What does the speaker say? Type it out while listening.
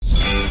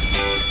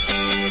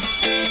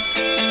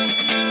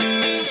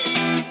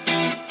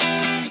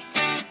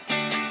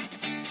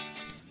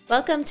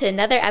Welcome to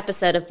another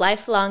episode of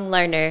Lifelong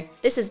Learner.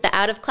 This is the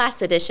Out of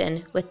Class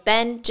edition with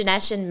Ben,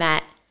 Janesh, and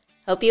Matt.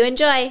 Hope you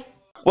enjoy.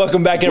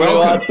 Welcome back,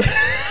 everyone,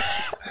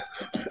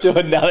 to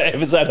another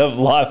episode of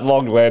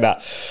Lifelong Learner.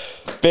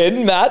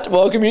 Ben, Matt,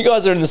 welcome. You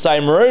guys are in the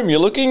same room. You're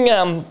looking,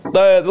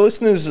 the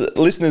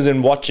listeners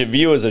and watcher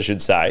viewers, I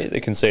should say,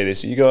 they can see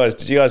this.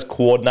 Did you guys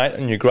coordinate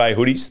on your grey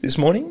hoodies this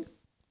morning?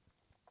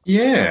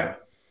 Yeah.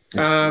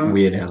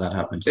 Weird how that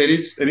happened. It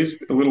is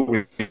a little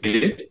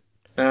weird.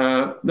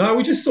 No,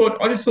 I just thought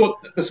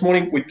that this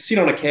morning we'd sit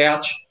on a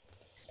couch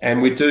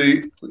and we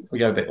go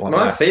a bit like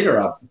My that. feet are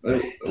up.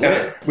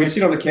 We'd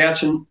sit on the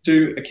couch and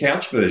do a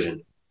couch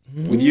version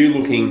with you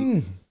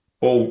looking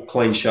all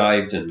clean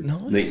shaved and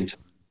neat and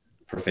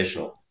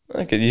professional.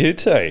 Look at you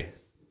two.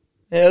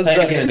 How's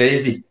Taking it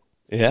easy.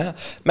 Yeah.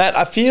 Matt,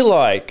 I feel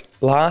like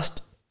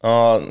last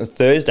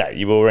Thursday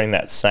you were wearing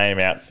that same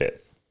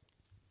outfit.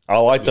 I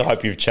like to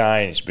hope you've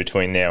changed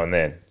between now and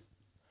then.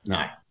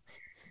 No.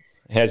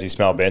 How's he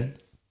smell, Ben?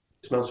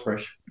 It smells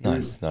fresh.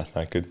 Nice. No,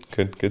 good.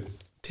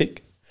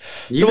 Tick.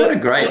 You've got a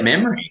great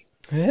memory.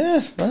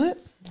 Yeah,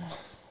 mate.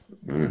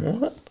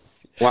 What?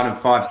 One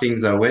of 5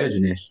 things I wear,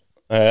 Janesh.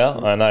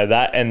 Well, I know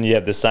that, and you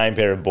have the same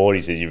pair of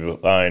boardies that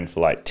you've owned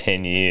for like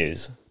 10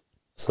 years.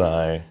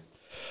 So,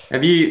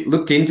 Have you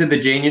looked into the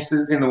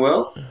geniuses in the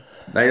world?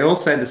 They all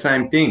say the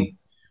same thing.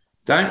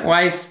 Don't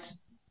waste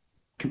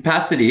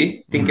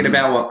capacity thinking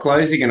about what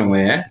clothes you're going to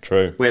wear.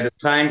 true. Wear the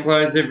same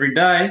clothes every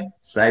day.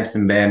 Save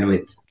some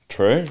bandwidth.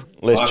 True.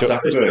 Mark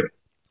Zuckerberg.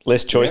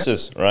 Less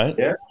choices, right?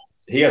 Yeah.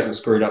 He hasn't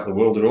screwed up the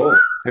world at all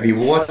Have you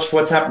watched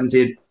what's happened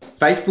to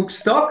Facebook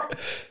stock?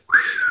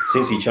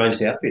 since he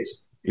changed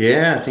outfits.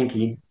 Yeah, I think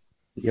he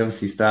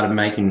obviously started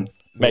making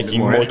Making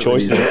more effort with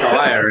his choices.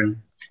 attire, and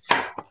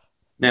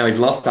now he's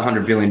lost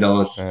 $100 billion.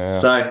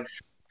 So,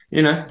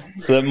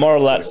 So the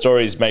moral of that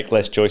story is make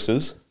less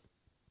choices.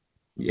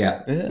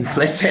 yeah.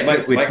 Let's have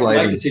it with Make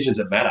clothing. decisions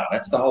that matter.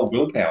 That's the whole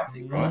willpower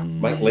thing, right?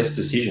 Make less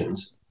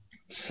decisions.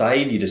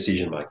 Save your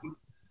decision making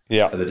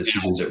Yeah. for the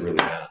decisions that really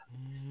matter,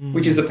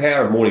 which is the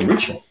power of morning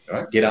ritual,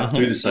 right? Get up,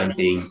 do the same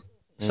thing,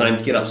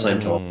 get up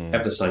same time,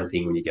 have the same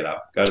thing when you get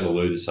up, go to the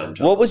loo the same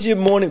time. What was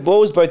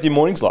both your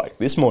mornings like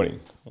this morning?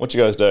 What'd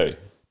you guys do?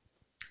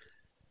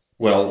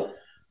 Well,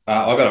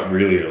 I got up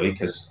really early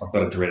because I've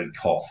got a dreaded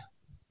cough,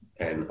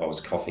 and I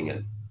was coughing at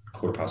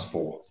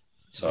 4:15.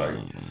 So I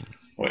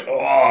went,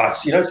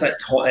 it's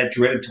that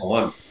dreaded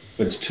time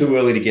when it's too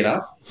early to get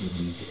up,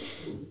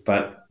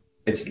 but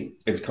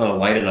it's kind of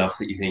late enough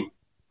that you think,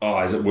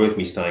 is it worth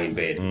me staying in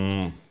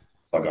bed?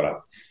 I got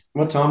up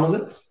What time was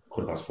it?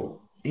 4:15.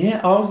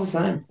 Yeah, I was the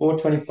same.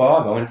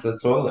 4:25. I went to the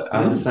toilet.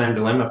 I had the same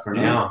dilemma for an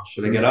hour.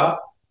 Should I get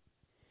up?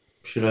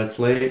 Should I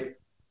sleep?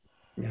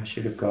 Yeah, I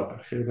should have got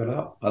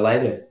up. I lay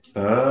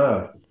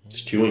there.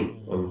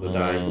 Stewing on the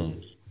day.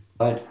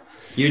 Played.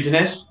 You,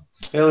 Janesh?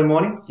 Early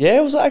morning? Yeah,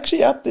 I was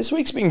actually up. This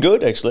week's been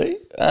good, actually.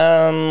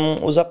 I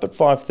was up at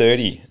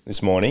 5:30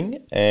 this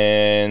morning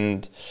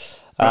and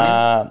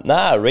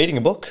reading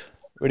a book.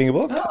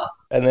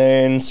 And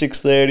then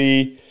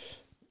 6:30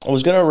 I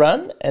was going to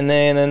run and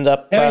then end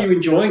up... How are you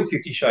enjoying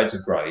 50 Shades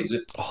of Grey? Is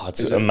it? Oh, it's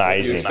is it what you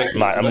amazing. expected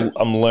Mate, it to be?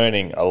 I'm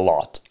learning a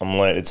lot.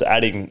 It's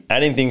adding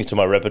things to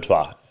my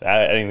repertoire,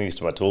 adding things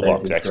to my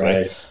toolbox, That's actually.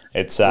 great.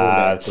 It's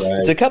that's great.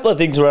 it's a couple of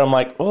things where I'm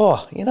like,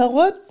 you know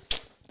what?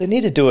 They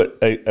need to do it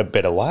a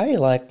better way.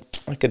 Like,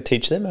 I could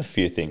teach them a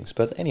few things.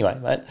 But anyway,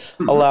 mate,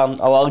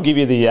 I'll give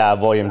you the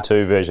volume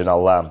 2 version.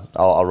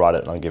 I'll write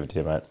it and I'll give it to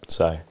you, mate.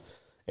 So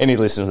any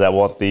listeners that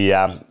want the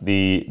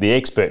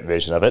expert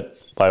version of it,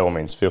 by all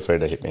means, feel free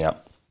to hit me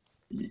up.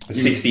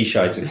 60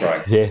 Shades of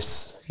Grey.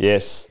 Yes.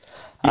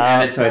 The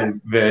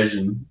annotated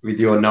version with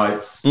your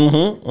notes.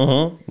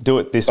 Do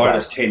it this way.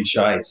 Bonus 10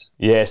 shades.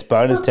 Yes,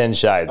 bonus 10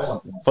 shades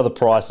for the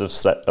price of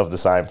the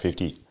same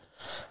 50.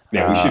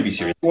 Now, we should be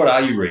serious. What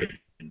are you reading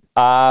in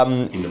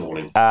the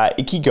morning?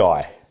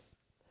 Ikigai.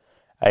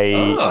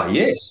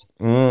 Yes.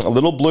 A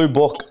little blue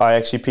book I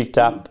actually picked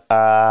up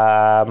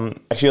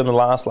actually on the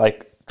last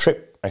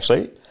trip,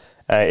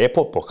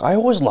 airport book. I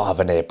always love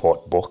an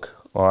airport book.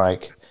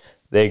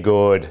 They're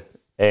good.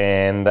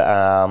 And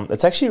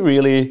it's actually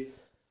really,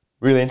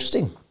 really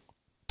interesting.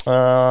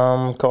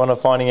 Kind of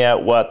finding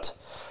out what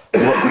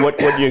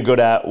you're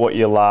good at, what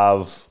you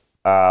love,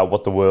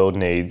 what the world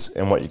needs,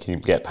 and what you can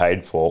get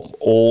paid for.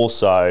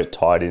 Also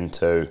tied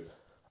into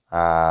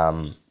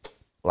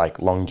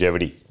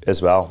longevity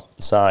as well.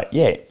 So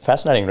yeah,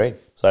 fascinating read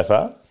so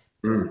far.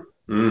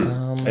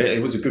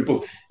 It was a good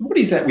book. What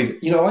is that with?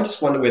 I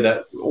just wonder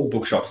whether all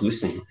bookshops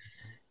listening,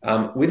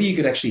 whether you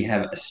could actually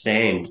have a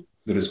stand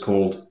that is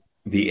called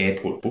the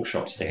airport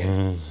bookshop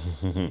stand.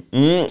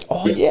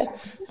 Oh yeah,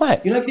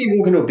 mate. Can you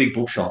walk into a big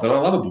bookshop, and I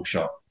love a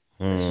bookshop.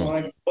 It's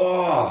like,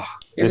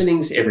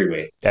 everything's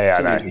everywhere.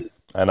 Yeah,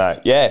 I know.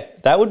 Yeah,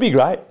 that would be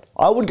great.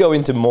 I would go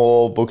into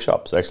more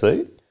bookshops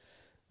actually.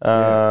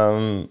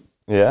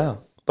 Yeah.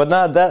 But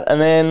no, that,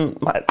 and then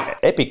mate,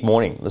 epic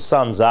morning. The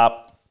sun's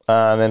up,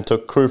 and then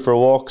took crew for a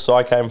walk. So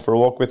I came for a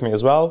walk with me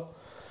as well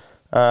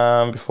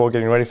before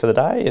getting ready for the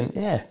day, and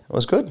yeah, it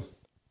was good.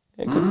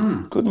 Yeah,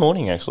 good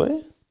morning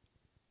actually.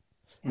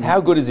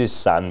 How good is his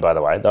sun, by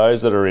the way?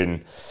 Those that are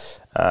in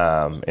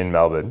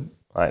Melbourne,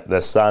 like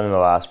the sun in the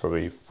last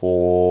probably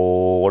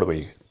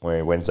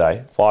we're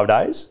Wednesday, 5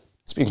 days.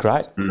 It's been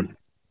great.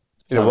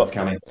 Sun's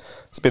coming.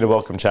 It's been a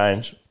welcome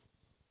change.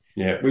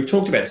 Yeah, we've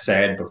talked about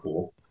SAD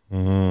before.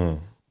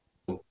 SAD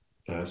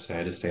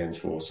stands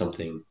for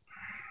something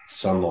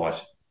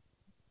sunlight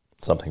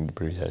Something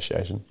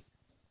depreciation.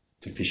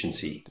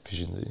 deficiency.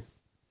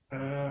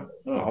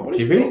 What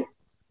is TV?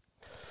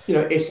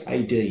 it?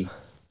 SAD.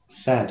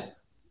 SAD.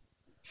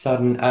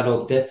 Sudden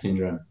adult death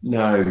syndrome.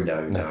 No.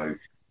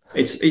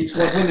 It's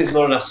like when there's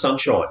not enough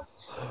sunshine,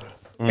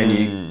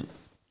 and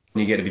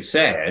you get a bit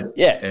sad.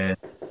 Yeah. And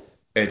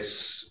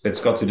it's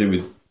got to do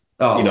with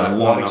Like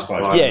light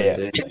exposure.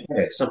 Yeah.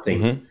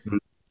 Something.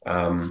 So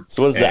what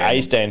does the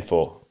A stand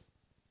for?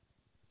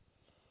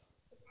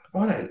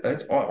 I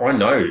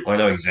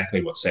know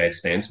exactly what SAD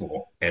stands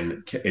for,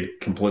 and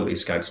it completely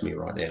escapes me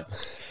right now.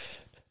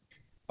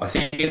 I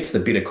think it's the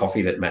bitter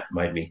coffee that Matt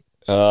made me.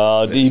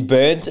 Oh, he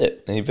burnt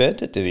it. He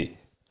burnt it, did he?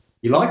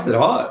 He likes it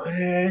hot. I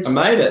made it. It's And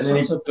then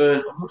also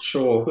burnt. I'm not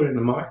sure. put it in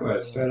the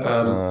microwave straight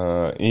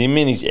up. You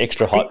mean he's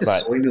extra I think hot, the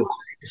mate?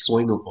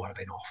 soy milk might have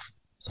been off.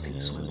 I think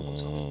the soy milk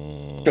was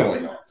off.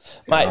 Surely not.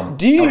 Mate,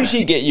 do you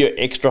usually get your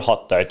extra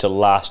hot, though, to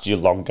last you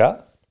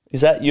longer?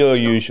 Is that your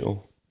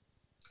usual?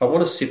 I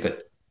want to sip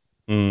it.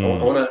 I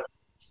want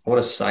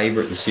to savor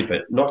it and sip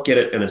it, not get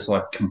it and it's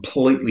like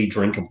completely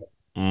drinkable.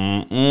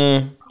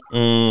 Hate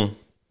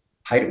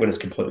it when it's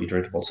completely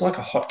drinkable. It's like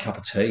a hot cup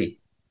of tea.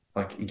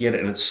 Like you get it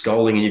and it's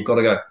scalding and you've got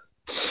to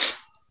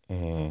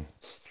go.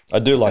 I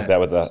do like that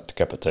with a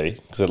cup of tea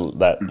because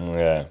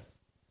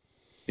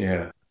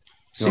Yeah.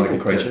 Simple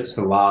creatures.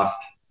 to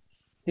last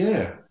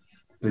Yeah.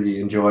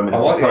 the enjoyment. I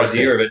of like the process.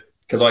 idea of it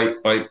because I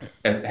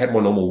had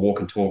my normal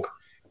walk and talk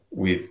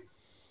with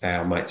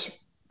our mate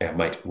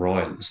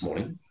Ryan this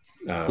morning.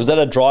 Was that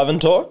a drive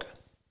and talk?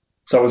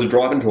 So it was a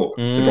drive and talk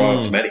to drive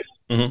up to Matty.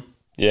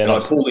 Yeah, And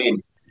nice. I pulled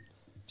in.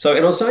 So,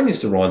 and I was saying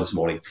this to Ryan this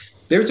morning.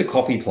 There is a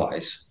coffee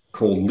place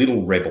called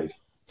Little Rebel,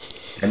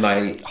 and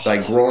they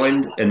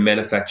grind and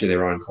manufacture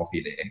their own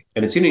coffee there.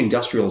 And it's in an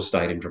industrial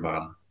estate in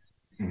Dramata.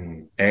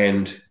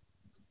 And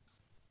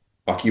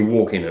like you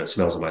walk in and it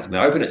smells amazing. They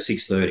open at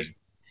 6:30.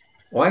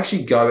 I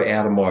actually go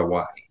out of my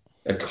way.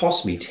 It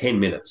costs me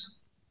 10 minutes.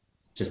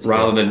 Just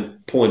rather than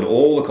pulling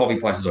all the coffee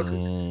places I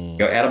could,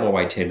 go out of my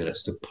way 10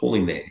 minutes to pull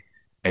in there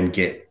and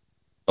get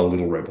a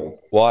Little Rebel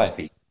Why?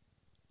 coffee.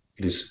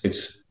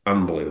 It's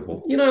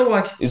unbelievable. You know,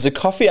 like Is the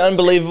coffee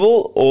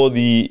unbelievable or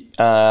the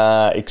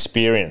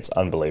experience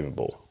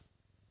unbelievable?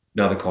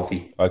 no, the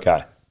coffee.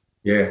 Okay.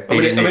 Yeah, I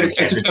mean,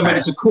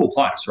 it's a cool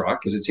place, right?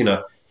 Because it's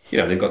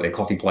they've got their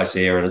coffee place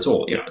there, and it's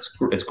all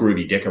it's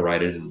groovy,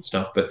 decorated and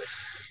stuff. But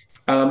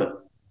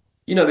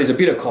there's a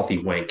bit of coffee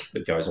wank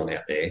that goes on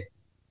out there.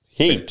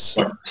 Heaps.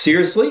 Like,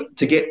 seriously,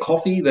 to get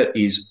coffee that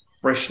is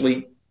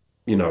freshly,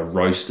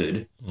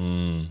 roasted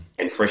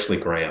and freshly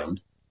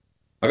ground,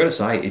 I got to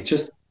say,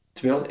 to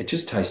be honest, it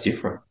just tastes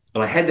different.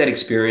 And I had that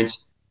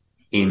experience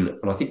and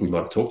I think we might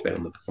have talked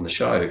about it on the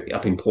show,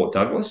 up in Port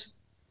Douglas.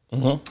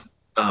 A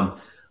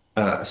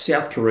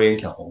South Korean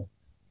couple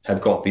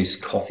have got this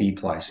coffee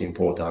place in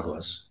Port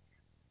Douglas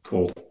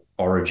called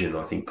Origin,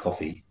 I think,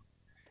 Coffee.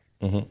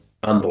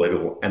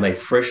 Unbelievable. And they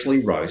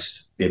freshly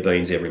roast their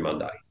beans every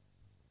Monday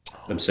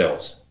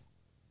themselves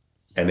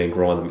and then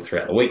grind them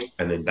throughout the week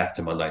and then back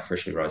to Monday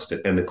freshly roasted.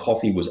 And the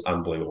coffee was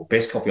unbelievable.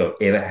 Best coffee I've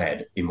ever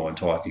had in my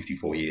entire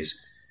 54 years.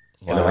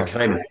 Wow. And then I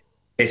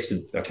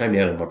came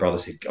down and my brother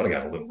said, got to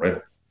go to Little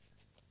Rebel.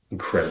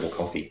 Incredible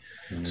coffee.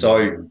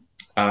 So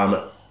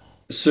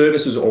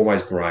service is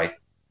always great.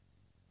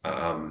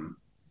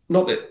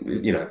 Not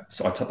that,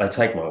 so they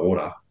take my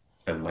order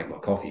and make my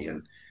coffee,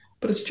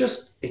 but they've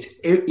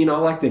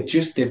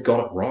got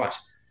it right.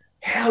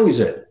 How is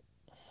it?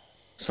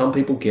 Some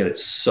people get it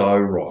so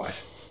right,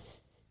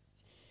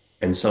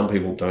 and some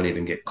people don't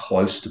even get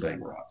close to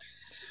being right.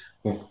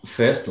 Well,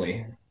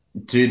 firstly,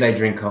 do they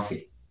drink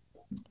coffee?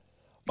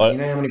 Do you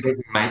know how many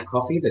people make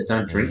coffee that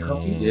don't drink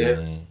coffee?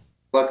 Yeah.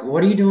 Like,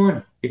 what are you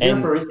doing? If you're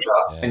a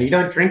barista and you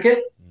don't drink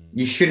it,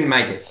 you shouldn't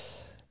make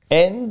it.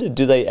 And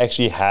do they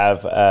actually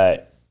have,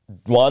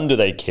 one, do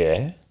they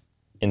care?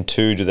 And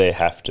two, do they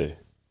have to?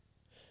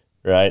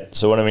 Right?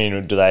 So what I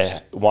mean, do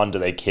they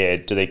care?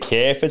 Do they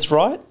care if it's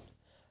right?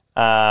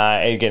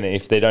 Again,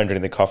 if they don't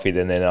drink the coffee,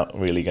 then they're not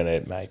really going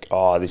to make,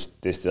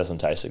 this doesn't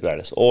taste the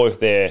greatest. Or if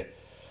their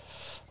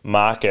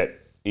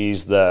market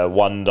is the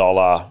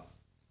 $1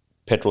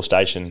 petrol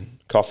station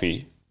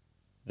coffee,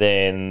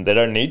 then they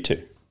don't need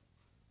to.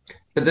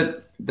 But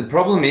the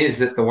problem is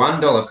that the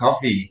 $1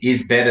 coffee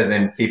is better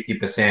than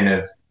 50%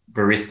 of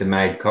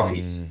barista-made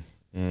coffees.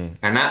 And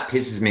that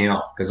pisses me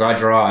off because I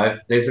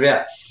drive. There's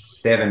about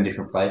 7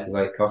 different places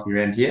I get coffee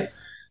around here.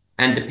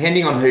 And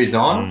depending on who's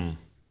on,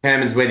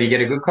 determines whether you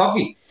get a good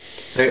coffee.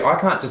 So I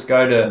can't just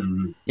go to,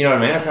 you know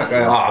what I mean? I can't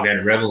go, I'll go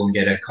to Rebel and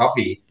get a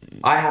coffee.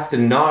 I have to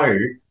know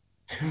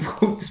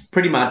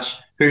pretty much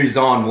who's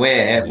on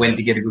where, when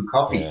to get a good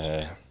coffee.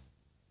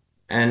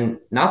 And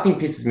nothing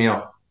pisses me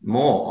off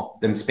more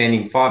than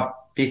spending $5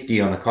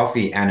 $1.50 on a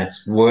coffee, and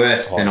it's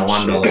worse than a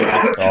 $1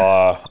 coffee.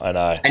 Oh, I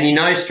know. And you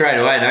know straight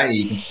away, don't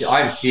you?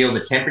 I feel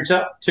the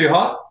temperature too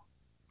hot.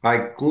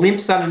 I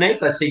glimpse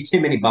underneath, I see too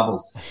many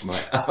bubbles. I'm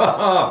like,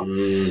 oh,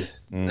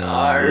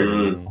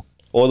 no.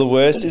 Or the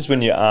worst is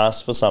when you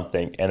ask for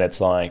something and it's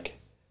like,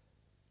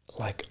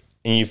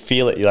 and you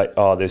feel it, you're like,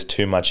 oh, there's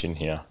too much in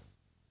here.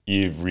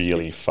 You've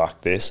really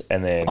fucked this.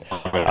 And then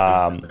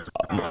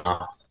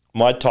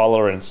my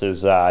tolerance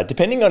is,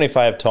 depending on if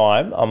I have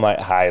time, I'm like,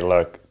 hey,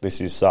 look,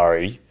 this is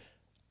sorry.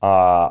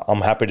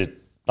 I'm happy to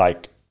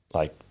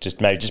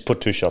just put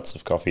 2 shots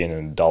of coffee in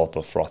and a dollop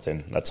of froth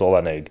in. That's all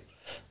I need.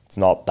 It's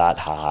not that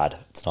hard.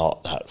 It's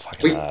not that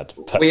fucking hard.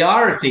 We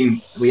are a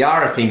thing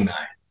though.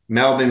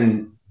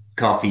 Melbourne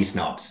coffee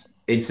snobs.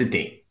 It's a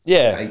thing.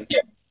 Yeah.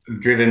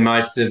 I've driven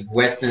most of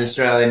Western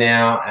Australia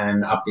now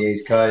and up the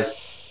East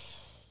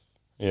Coast.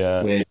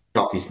 Yeah. We're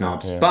coffee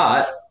snobs. Yeah.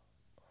 But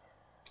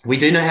we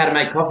do know how to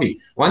make coffee.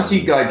 Once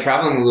you go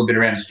travelling a little bit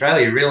around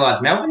Australia, you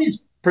realise Melbourne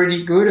is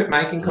pretty good at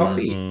making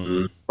coffee.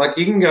 Mm-hmm. Like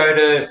you can go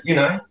to,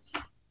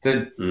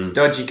 the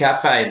dodgy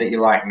cafe that you're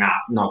like, nah,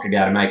 not going to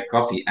be able to make a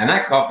coffee. And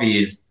that coffee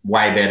is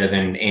way better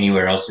than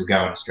anywhere else you'll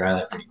go in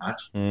Australia, pretty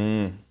much.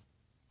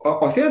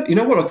 I found, you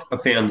know what I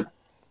found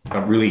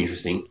really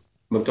interesting?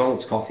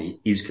 McDonald's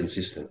coffee is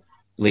consistent.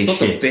 It's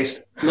not the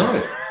best.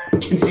 No.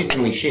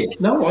 Consistently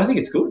shit. No, I think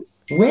it's good.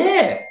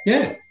 Where?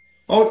 Yeah.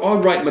 I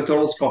rate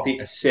McDonald's coffee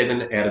a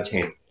 7 out of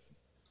 10.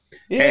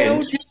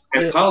 Yeah.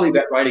 And partly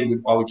that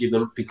rating I would give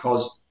them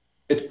because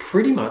it's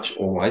pretty much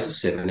always a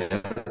 7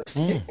 out of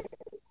 10.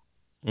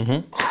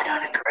 Mm-hmm. I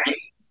don't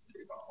agree.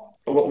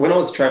 When I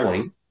was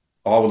travelling,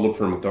 I would look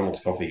for a McDonald's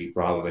coffee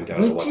rather than go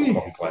to the local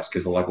coffee place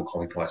because the local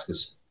coffee place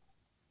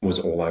was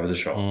all over the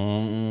shop.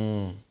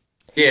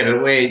 Yeah,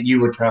 but where you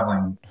were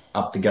travelling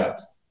up the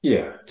guts.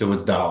 Yeah.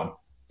 Towards Darwin.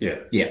 Yeah.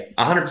 Yeah,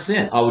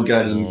 100%. I would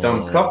go to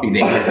McDonald's coffee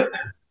there.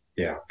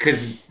 Yeah.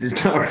 Because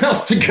there's nowhere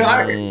else to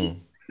go.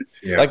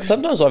 Yeah. Like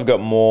sometimes I've got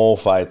more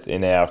faith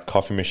in our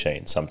coffee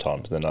machine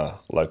sometimes than a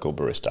local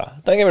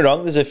barista. Don't get me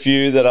wrong, there's a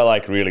few that are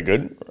like really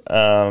good.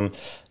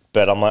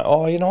 But I'm like,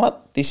 oh, you know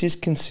what? This is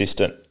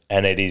consistent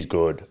and it is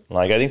good.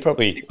 Like I think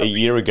probably a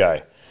year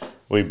ago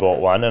we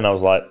bought one and I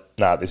was like,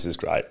 nah, this is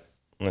great.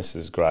 This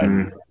is great.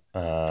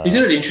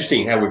 Isn't it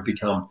interesting how we've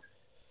become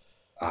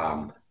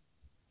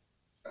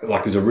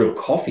like there's a real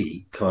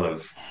coffee kind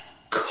of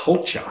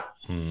culture.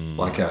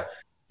 Like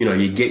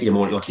you get your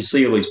morning, like you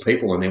see all these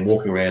people and they're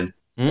walking around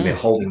and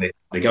they're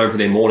they're going for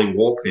their morning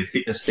walk, their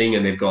fitness thing,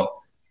 and they've got,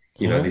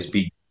 this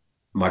big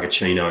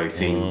mugacchino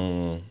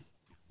thing.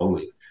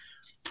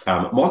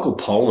 Michael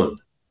Pollan,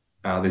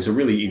 there's a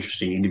really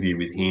interesting interview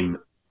with him.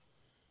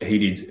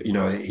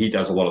 He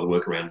does a lot of the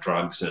work around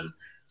drugs and,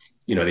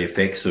 the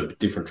effects of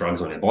different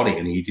drugs on our body.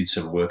 And he did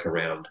some work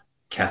around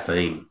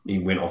caffeine. He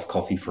went off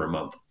coffee for a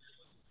month.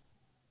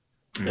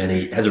 And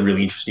he has a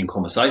really interesting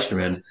conversation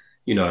around,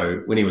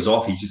 when he was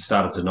off, he just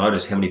started to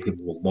notice how many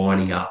people were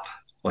lining up,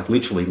 like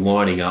literally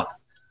lining up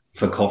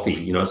for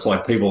coffee. It's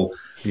like people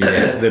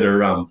that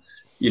are,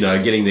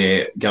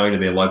 going to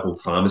their local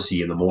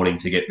pharmacy in the morning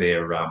to get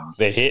their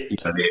hit,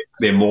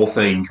 their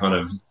morphine kind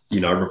of,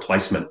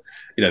 replacement.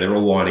 They're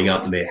all lining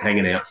up and they're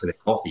hanging out for their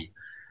coffee.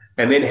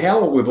 And then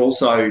how we've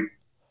also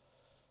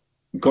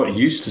got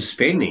used to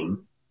spending,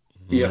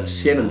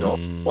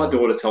 $7. My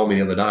daughter told me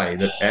the other day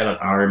that at an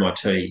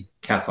RMIT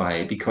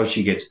cafe, because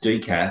she gets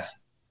decaf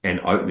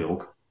and oat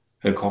milk,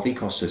 her coffee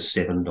costs her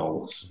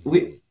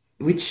 $7.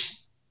 Which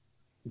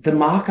the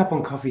markup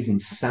on coffee is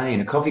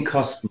insane. A coffee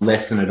costs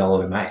less than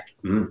 $1 to make.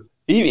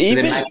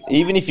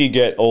 Even if you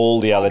get all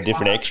the other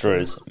different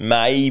extras,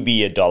 maybe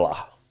 $1.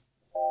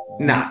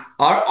 Nah,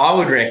 I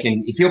would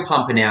reckon if you're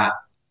pumping out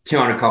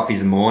 200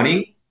 coffees a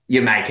morning,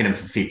 you're making them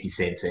for 50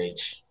 cents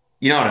each.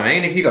 You know what I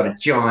mean? If you've got a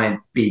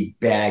giant big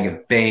bag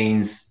of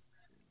beans,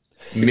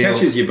 the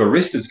catch is your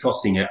barista's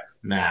costing you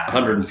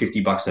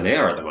 $150 an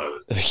hour at the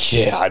moment.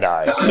 Yeah, I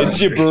know.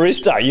 It's your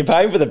barista. You're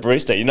paying for the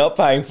barista. You're not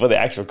paying for the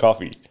actual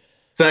coffee.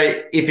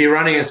 So if you're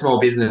running a small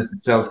business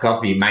that sells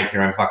coffee, make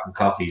your own fucking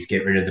coffees,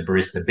 get rid of the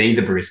barista, be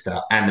the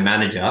barista and the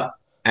manager,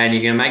 and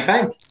you're going to make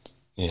bank.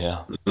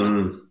 Yeah.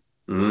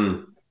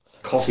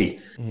 Coffee.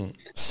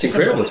 It's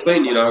incredible. It's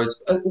been,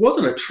 it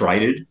wasn't a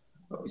traded.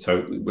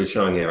 So we're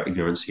showing our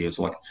ignorance here. It's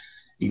like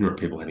ignorant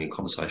people having a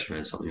conversation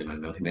around something they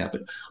don't know nothing about.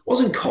 But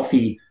wasn't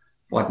coffee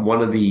like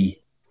one of the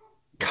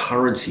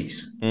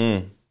currencies?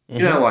 Like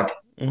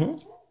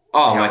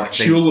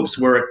tulips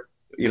were,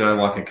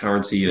 like a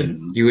currency,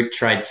 and you would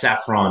trade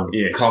saffron,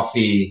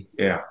 coffee.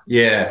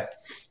 Yeah,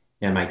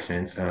 makes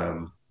sense.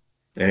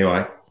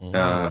 Anyway,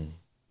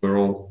 we're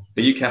all.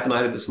 Are you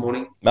caffeinated this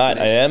morning? Mate,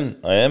 I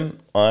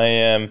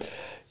am.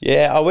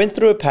 Yeah, I went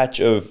through a patch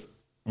of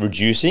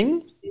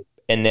reducing,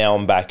 and now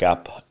I'm back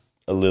up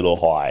a little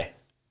high.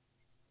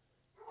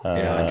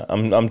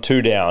 I'm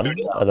 2 down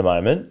at the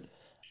moment.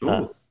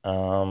 Sure.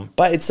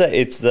 But it's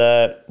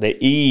the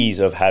ease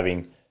of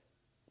having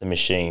the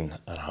machine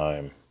at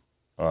home,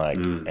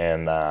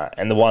 and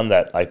the one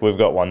that we've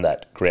got one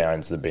that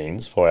grounds the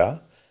beans for you,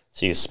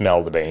 so you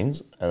smell the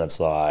beans, and it's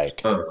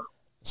like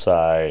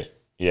so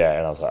Yeah,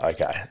 and I was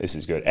like, okay, this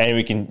is good. And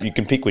you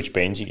can pick which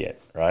beans you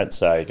get, right?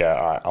 So you go,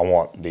 all right, I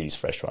want these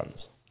fresh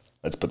ones.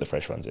 Let's put the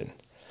fresh ones in.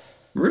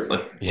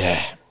 Really?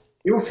 Yeah.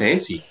 You're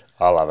fancy.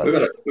 I love it.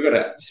 We got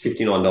a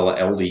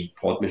 $59 LD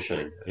pod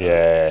machine.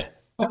 Yeah.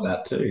 I have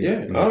that too.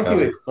 Yeah. I don't think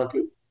they're quite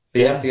good.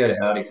 But you have to go to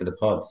Aldi for the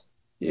pods.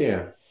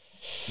 Yeah.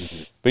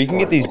 But you can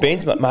get these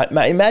beans, mate.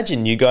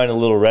 Imagine you go in a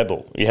Little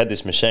Rebel. You had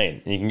this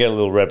machine, and you can get a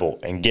Little Rebel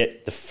and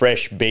get the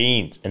fresh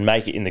beans and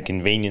make it in the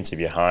convenience of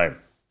your home.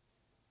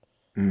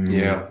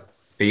 Yeah.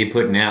 But you're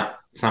putting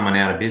someone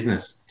out of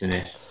business,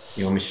 Dinesh.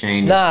 Your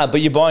machine. Nah, but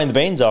you're buying the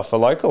beans off a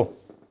local.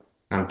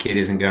 Some kid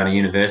isn't going to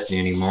university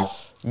anymore.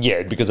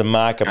 Yeah, because the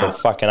markup of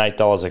fucking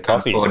 $8 a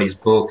coffee. Bought his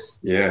books.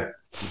 Yeah.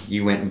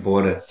 You went and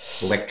bought an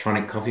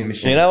electronic coffee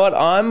machine. You know what?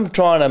 I'm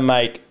trying to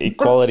make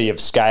equality of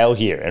scale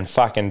here and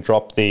fucking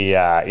drop the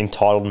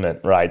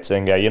entitlement rates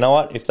and go, you know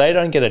what? If they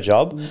don't get a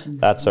job,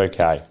 that's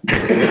okay.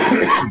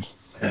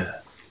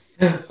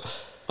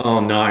 Oh,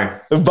 no.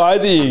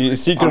 Both of you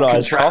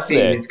synchronized cough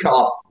there. His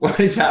cough. What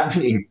is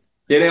happening?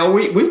 Yeah, now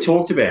we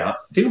talked about,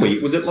 didn't we?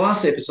 Was it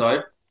last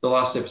episode? The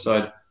last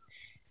episode.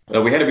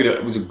 We had a bit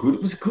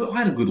of, I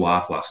had a good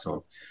laugh last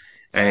time.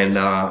 And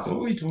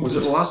was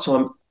it the last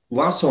time?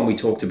 Last time we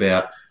talked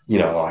about,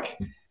 like,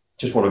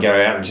 just want to go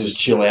out and just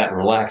chill out and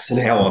relax, and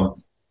how I'm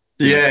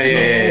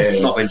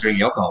not been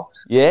drinking alcohol.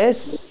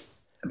 Yes.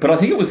 But I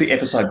think it was the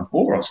episode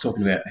before I was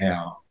talking about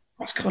how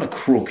I was kind of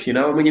crook, I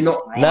mean, you're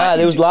not right. Nah,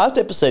 there was last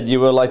episode you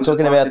were like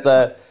talking about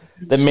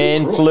the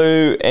man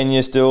flu, and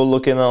you're still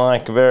looking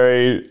like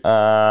very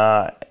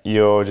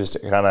you're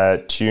just kind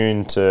of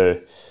tuned to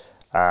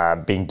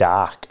being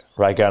dark,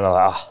 right? Going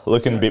like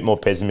looking a bit more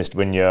pessimist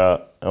when you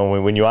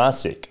are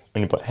sick.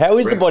 How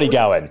is the body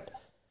going?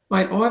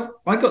 Mate,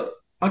 I got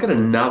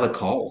another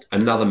cold,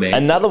 another man.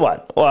 Another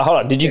one. Well, hold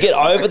on. Did you get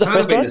over the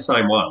first one? The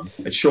same one.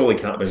 It surely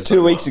can't be. It's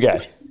 2 weeks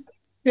ago.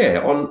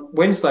 Yeah, on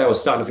Wednesday I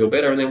was starting to feel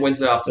better, and then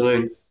Wednesday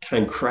afternoon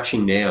came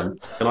crashing down,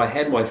 and I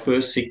had my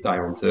first sick day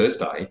on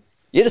Thursday.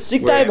 You had a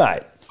sick day,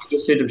 mate. I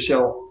just said to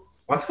Michelle,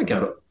 I can't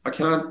go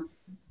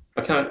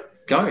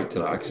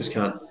today. I just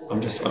can't. I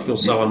feel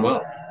so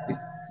unwell.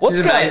 What's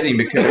amazing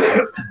because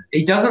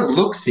he doesn't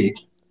look sick.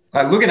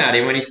 Like looking at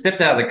him when he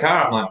stepped out of the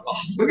car, I'm like,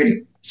 oh, look at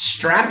him,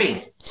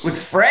 strapping,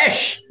 looks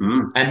fresh.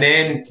 And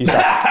then he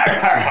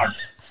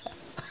starts.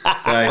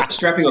 So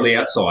strapping on the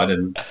outside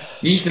and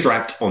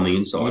strapped on the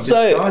inside.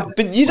 So,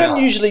 but you don't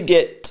usually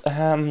get.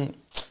 You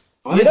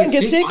don't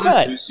get sick, mate.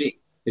 I don't do sick.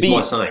 It's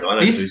my saying. I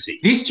don't do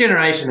sick. This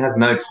generation has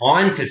no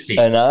time for sick.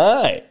 I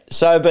know.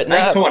 So, but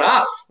they taught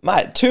us,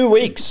 mate. 2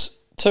 weeks.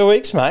 2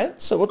 weeks, mate.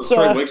 So what's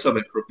 3 weeks? I've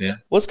been crook now.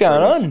 What's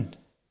going on?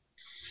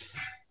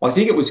 I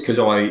think it was because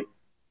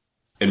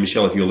and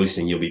Michelle, if you're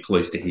listening, you'll be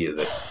pleased to hear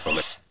that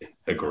I'm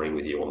agreeing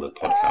with you on the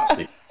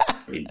podcast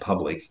in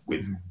public,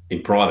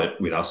 in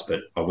private with us,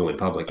 but I will in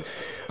public.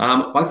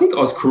 I think I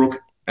was crook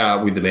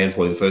with the man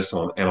flu the first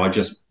time, and I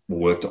just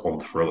worked on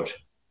through it.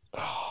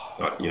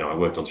 I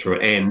worked on through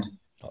it, and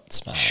not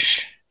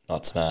smart.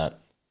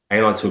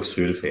 And I took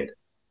Sudafed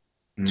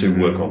to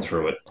work on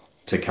through it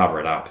to cover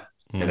it up.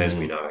 And as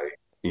we know,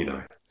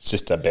 it's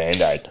just a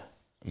Band-Aid,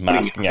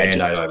 masking agent.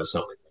 Band-Aid over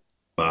something,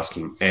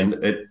 masking, and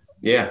it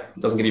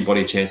doesn't give your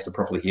body a chance to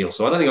properly heal.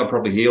 So I don't think I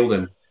properly healed,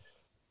 and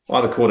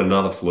either caught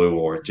another flu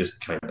or it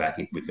just came back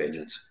with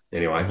vengeance.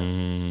 Anyway,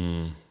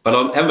 but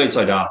I haven't been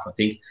so dark, I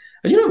think.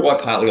 And you know why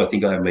partly I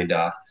think I haven't been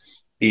dark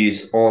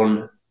is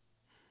on...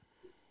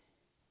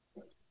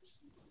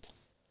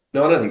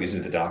 No, I don't think this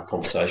is the dark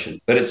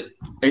conversation, but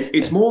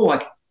it's more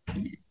like,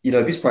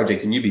 this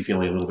project, and you'd be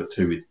feeling a little bit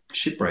too with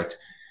Shipwrecked,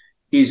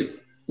 is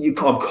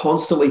I'm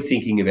constantly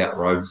thinking about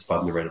Rosebud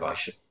and the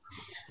renovation.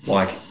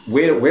 Like,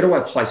 where do I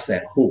place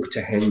that hook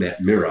to hang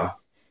that mirror?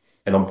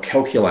 And I'm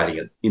calculating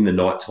it in the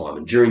nighttime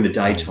and during the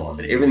daytime,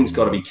 and everything's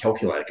got to be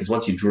calculated because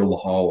once you drill the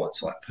hole,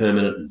 it's like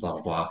permanent and blah,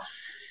 blah, blah.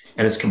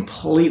 And it's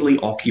completely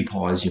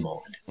occupies your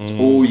mind. It's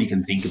all you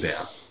can think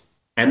about.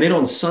 And then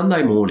on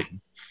Sunday morning,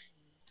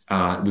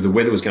 the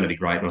weather was going to be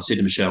great, and I said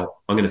to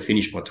Michelle, I'm going to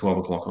finish by 12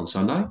 o'clock on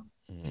Sunday,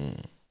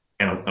 and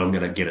I'm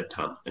going to get it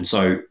done. And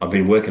so I've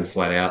been working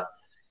flat out,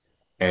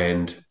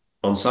 and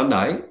on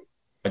Sunday,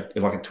 at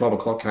 12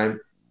 o'clock came,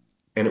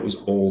 and it was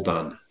all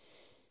done.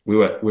 We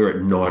were at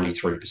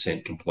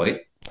 93%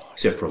 complete,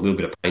 except for a little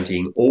bit of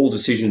painting. All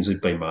decisions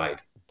have been made.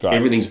 Right.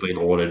 Everything's been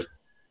ordered.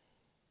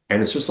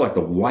 And it's just like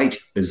the weight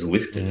is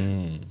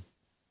lifted.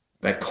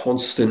 That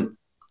constant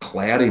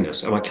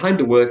cloudiness. And I came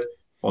to work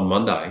on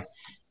Monday,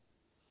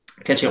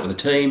 catching up with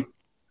the team.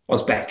 I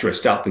was back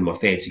dressed up in my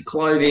fancy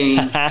clothing.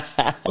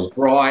 I was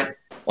bright.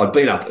 I'd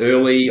been up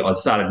early. I'd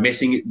started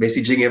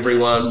messaging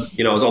everyone.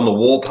 I was on the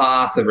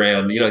warpath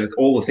around,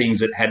 all the things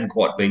that hadn't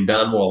quite been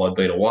done while I'd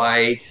been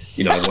away,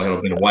 while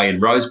I'd been away in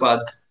Rosebud.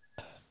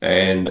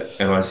 And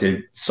I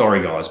said,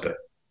 sorry, guys, but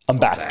I'm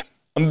back.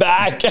 I'm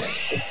back.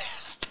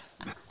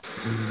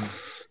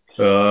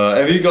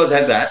 Have you guys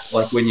had that?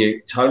 Like when you're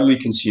totally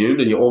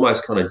consumed and you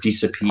almost kind of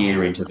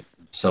disappear into the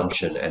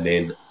consumption and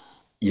then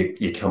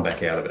you come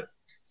back out of it?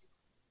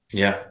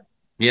 Yeah.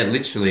 Yeah,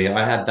 literally.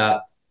 I had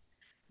that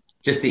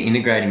just the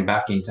integrating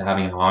back into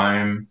having a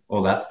home,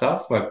 all that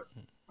stuff. Like,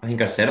 I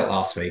think I said it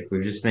last week.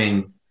 We've just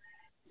been,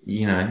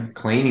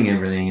 cleaning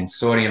everything and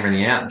sorting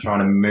everything out and trying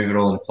to move it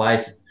all into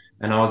place.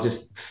 And I was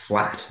just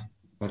flat,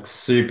 like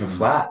super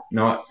flat.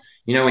 Not,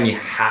 when you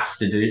have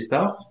to do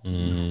stuff,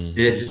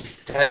 it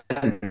just had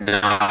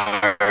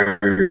no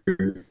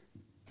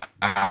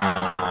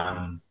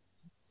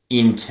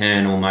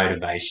internal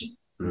motivation.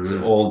 It's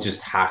all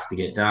just have to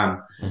get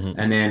done.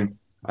 And then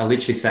I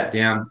literally sat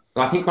down.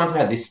 I think once I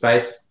had this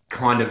space,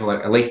 kind of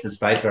like at least the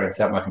space where I'd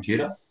set up my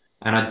computer,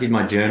 and I did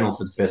my journal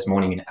for the first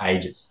morning in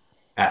ages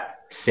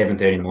at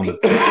 7:30 in the morning.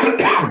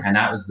 And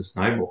that was the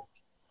snowball.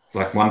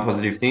 Like one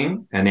positive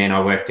thing, and then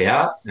I worked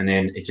out, and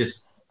then it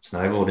just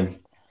snowballed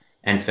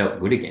and felt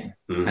good again.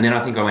 And then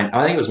I think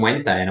it was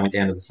Wednesday, and I went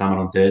down to the summit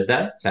on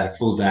Thursday. So I had a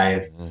full day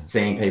of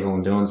seeing people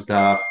and doing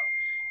stuff.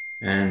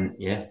 And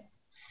yeah,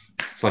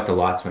 it's like the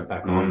lights went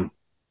back on.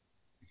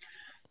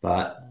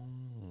 But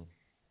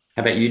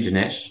how about you,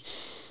 Janesh?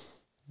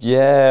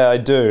 Yeah, I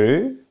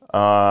do.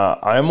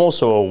 I'm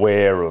also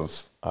aware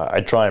of,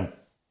 I try and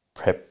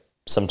prep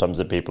sometimes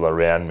the people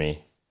around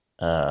me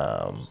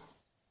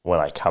when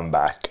I come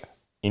back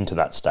into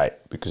that state,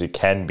 because it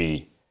can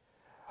be,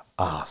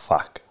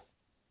 fuck.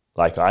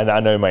 Like, I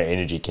know my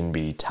energy can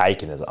be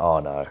taken as, oh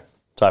no,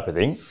 type of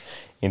thing,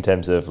 in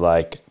terms of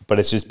like, but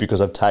it's just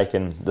because I've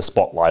taken the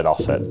spotlight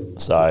off it.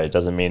 So it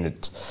doesn't mean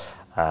it's,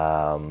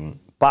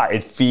 but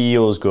it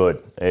feels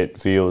good. It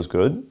feels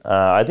good.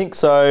 I think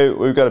so.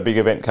 We've got a big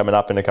event coming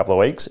up in a couple of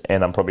weeks,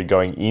 and I'm probably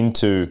going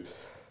into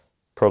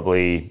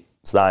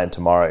starting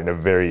tomorrow in a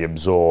very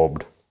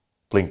absorbed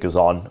blinkers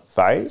on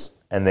phase.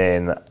 And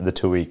then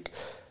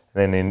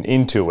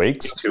in 2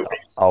 weeks,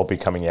 I'll be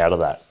coming out of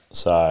that.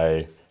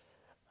 So,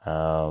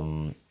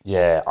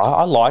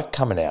 I like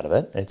coming out of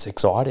it. It's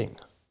exciting.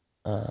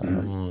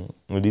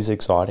 It is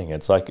exciting.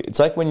 It's like it's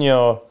like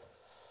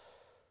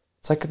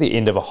at the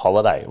end of a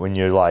holiday when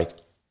you're like,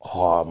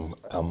 oh,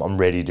 I'm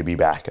ready to be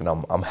back, and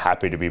I'm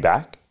happy to be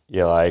back.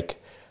 You're like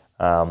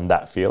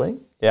that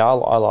feeling. Yeah,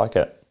 I like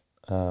it.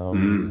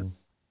 And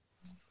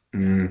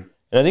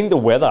I think the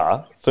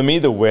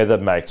weather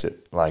makes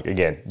it, like,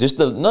 again, just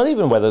not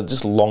even weather,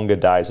 just longer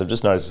days. I've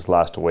just noticed this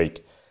last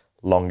week,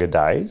 longer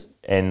days,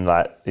 and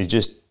like it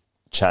just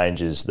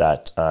changes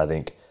that. I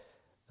think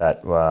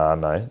that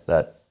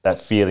that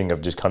feeling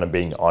of just kind of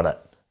being on it.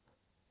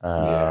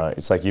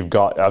 It's like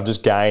I've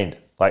just gained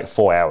like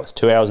 4 hours,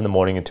 2 hours in the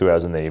morning and 2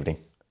 hours in the evening,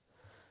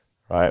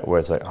 right? Where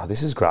it's like, oh,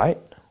 this is great.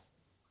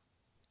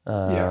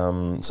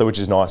 So which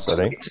is nice, I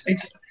think.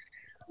 It's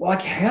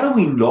like, how do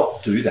we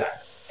not do that?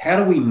 How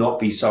do we not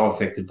be so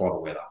affected by the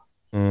weather?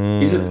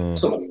 Is it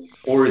possible?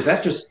 Or is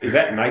that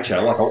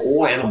nature? Like, are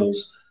all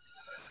animals,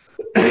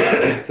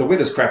 the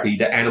weather's crappy,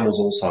 the animals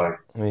also.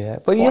 Yeah,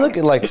 but you look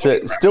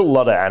at still a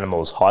lot of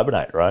animals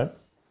hibernate, right?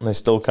 And they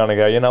still kind of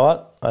go, you know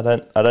what? I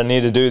don't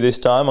need to do this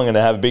time. I'm going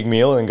to have a big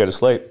meal and go to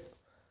sleep.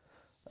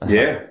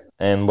 Yeah.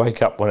 And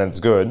wake up when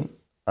it's good.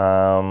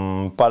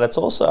 But it's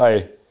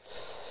also,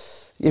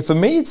 for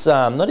me, it's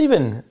not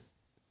even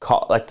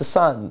like the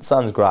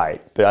sun's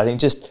great, but I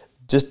think just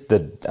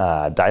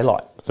the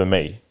daylight for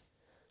me.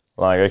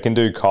 Like, I can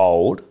do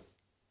cold,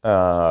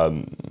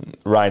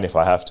 rain if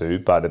I have to,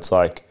 but it's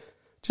like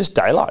just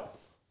daylight.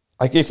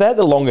 Like, if they had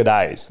the longer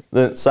days,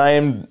 the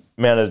same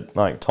amount of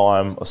like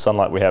time of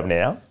sunlight we have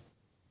now,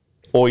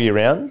 all year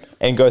round,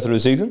 and go through the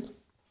seasons,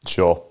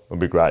 sure, it'd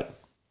be great.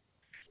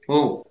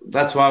 Well,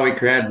 that's why we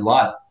created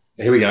light.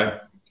 Here we go.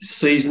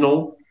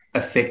 Seasonal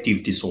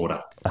affective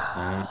disorder.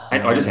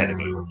 And I just had to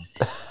Google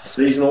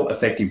seasonal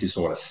affective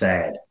disorder.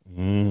 SAD.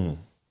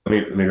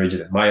 Let me read you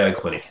that. Mayo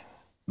Clinic.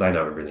 They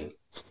know everything,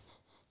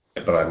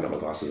 but I haven't got my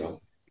glasses on.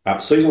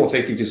 Seasonal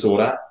affective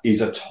disorder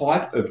is a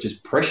type of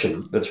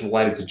depression that's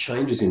related to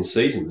changes in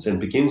seasons and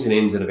begins and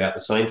ends at about the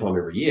same time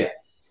every year.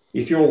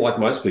 If you're like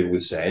most people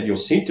with SAD, your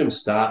symptoms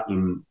start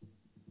in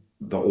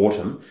the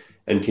autumn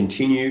and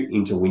continue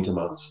into winter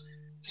months,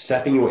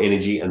 sapping your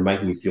energy and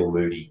making you feel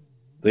moody.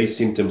 These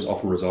symptoms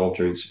often resolve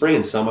during spring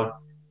and summer.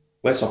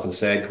 Less often,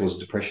 SAD causes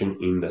depression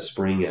in the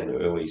spring and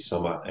early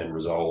summer and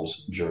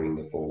resolves during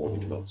the fall or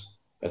winter months.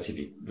 That's if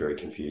you're a very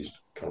confused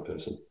kind of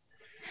person.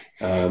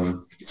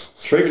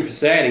 Treatment for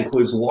SAD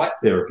includes light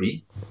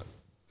therapy,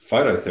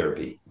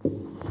 phototherapy,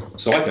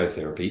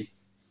 psychotherapy,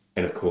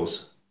 and, of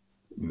course,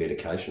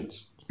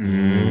 medications.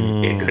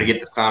 Yeah, got to get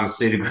the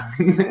pharmaceutical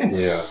in there.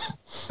 Yeah.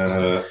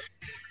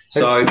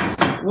 So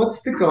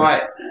what's the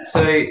guy?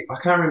 So I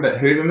can't remember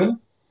Huberman.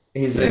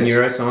 He's a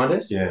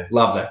neuroscientist. Yeah.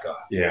 Love that guy.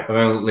 Yeah.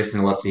 I've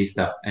listened to lots of his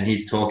stuff. And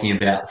he's talking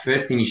about the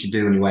first thing you should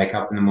do when you wake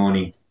up in the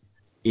morning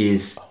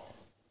is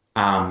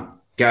go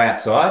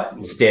outside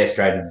and stare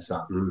straight into the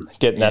sun.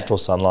 Get natural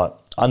sunlight,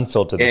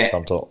 unfiltered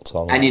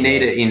sunlight. And you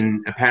need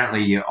it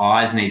apparently your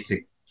eyes need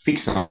to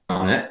fix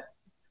on it.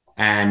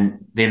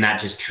 And then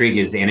that just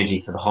triggers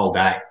energy for the whole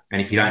day.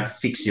 And if you don't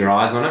fix your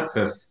eyes on it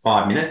for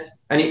 5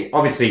 minutes, and you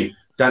obviously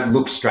don't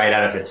look straight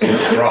at it if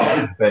it's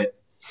bright, but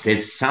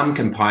there's some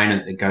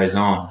component that goes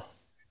on.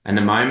 And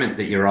the moment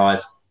that your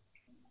eyes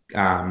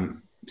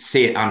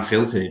see it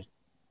unfiltered,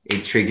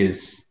 it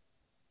triggers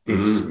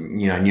this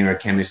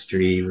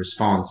neurochemistry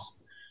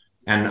response.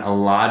 And a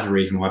large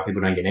reason why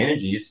people don't get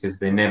energy is because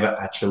they're never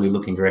actually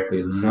looking directly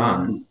at the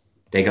sun.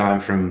 They're going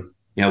from,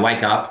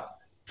 wake up,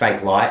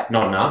 fake light,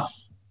 not enough,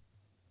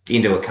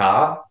 into a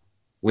car,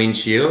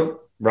 windshield,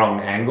 wrong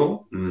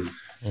angle.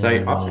 So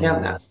I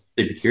found that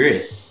super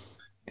curious.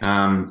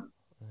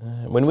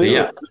 When we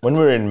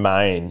were in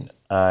Maine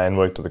and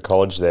worked at the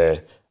college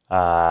there,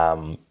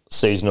 the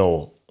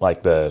seasonal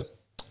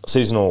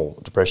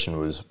depression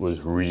was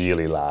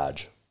really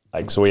large.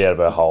 Like, so we have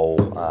a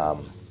whole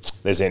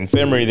there's an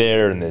infirmary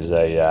there, and there's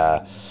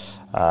a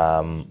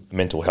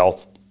mental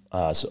health,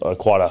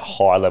 quite a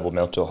high level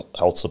mental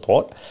health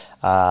support.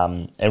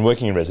 And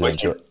working in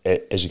residential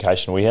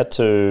education, we got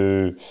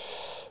a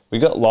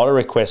lot of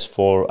requests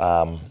for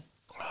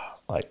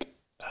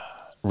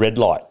red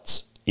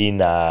lights in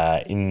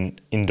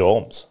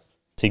dorms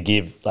to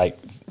give like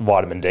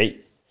vitamin D,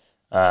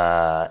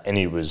 and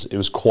it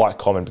was quite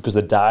common because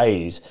the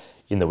days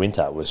in the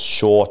winter was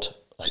short,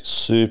 like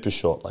super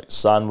short. Like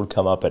sun would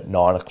come up at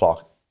 9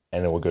 o'clock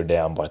and it would go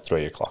down by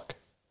 3 o'clock,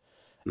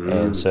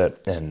 and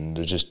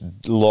there's just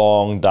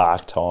long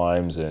dark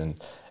times,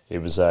 and it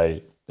was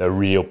a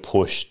real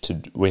push to.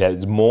 We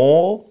had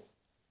more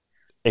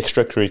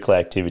extracurricular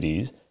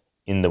activities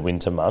in the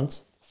winter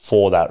months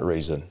for that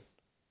reason.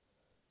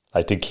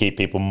 Like to keep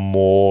people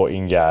more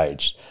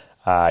engaged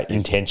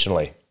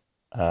intentionally.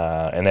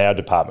 And our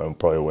department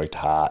probably worked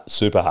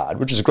super hard,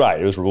 which is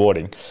great. It was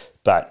rewarding.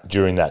 But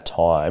during that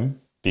time,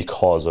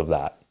 because of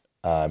that,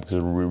 because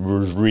it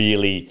was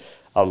really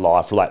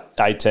alive for like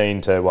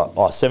 17 to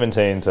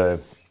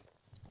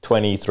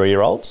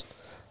 23-year-olds,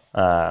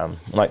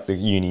 like the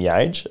uni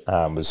age,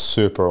 was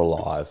super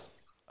alive.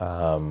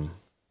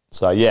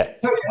 So, yeah.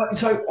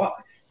 So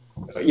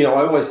I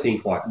always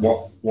think like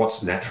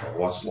what's natural,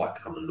 what's like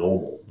kind of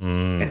normal,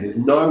 and there's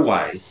no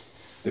way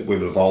that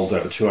we've evolved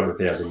over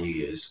 200,000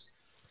 years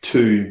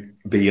to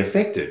be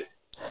affected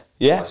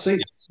by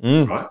seasons,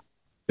 right?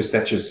 Because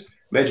that's just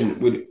imagine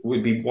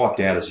we'd be wiped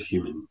out as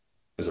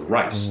a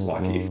race.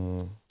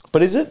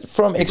 But is it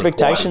from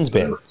expectations,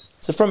 Ben?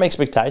 Is it from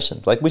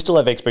expectations? Like we still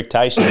have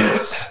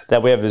expectations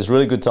that we have this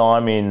really good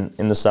time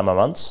in the summer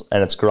months,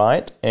 and it's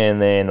great,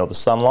 and then or the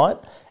sunlight,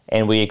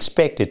 and we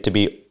expect it to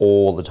be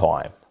all the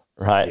time.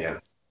 Right? Yeah.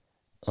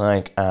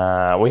 Like,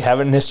 we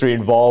haven't necessarily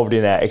evolved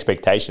in our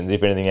expectations.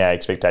 If anything, our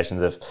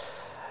expectations have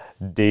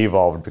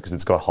de-evolved because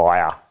it's got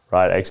higher,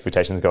 right?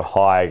 Expectations go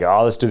higher.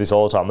 Go, let's do this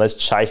all the time. Let's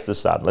chase the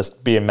sun. Let's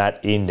be a Matt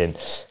Ind,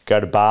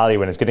 go to Bali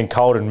when it's getting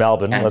cold in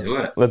Melbourne. Let's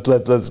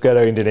go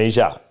to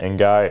Indonesia and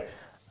go.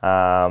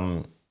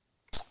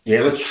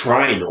 Let's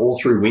train all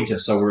through winter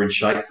so we're in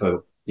shape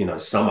for,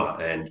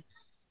 summer and,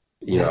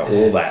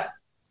 all that,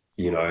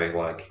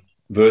 like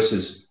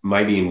versus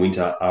maybe in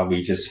winter, are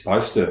we just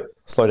supposed to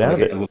slow down a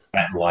bit, get a little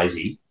fat and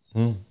lazy,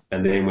 and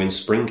then when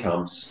spring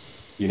comes,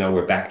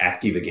 we're back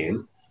active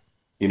again.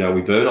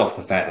 We burn off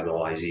the fat and the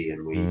lazy,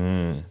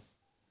 and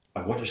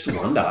I just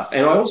wonder,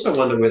 and I also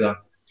wonder whether,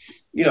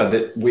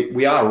 that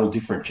we are all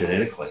different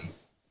genetically,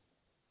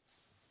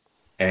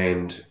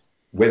 and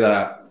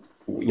whether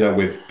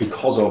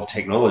because of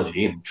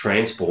technology and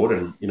transport,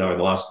 and in the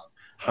last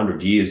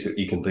 100 years that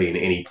you can be in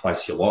any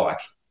place you like,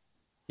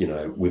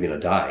 within a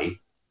day.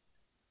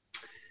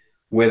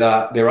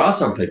 Whether there are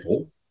some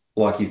people,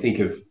 like you think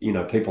of,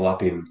 people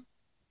up in,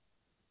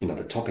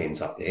 the top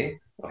ends up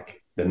there,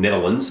 like the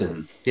Netherlands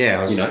and... Yeah,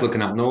 I was just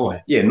looking up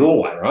Norway. Yeah,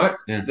 Norway, right?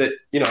 Yeah. That,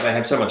 they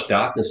have so much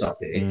darkness up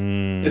there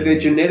that they're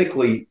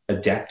genetically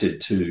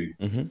adapted to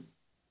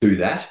do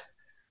that.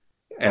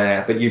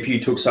 But if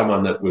you took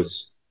someone that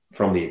was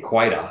from the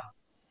equator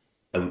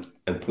and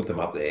put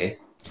them up there,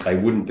 they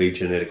wouldn't be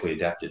genetically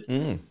adapted.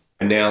 And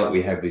now that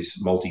we have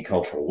this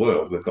multicultural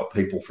world, we've got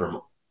people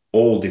from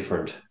all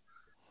different...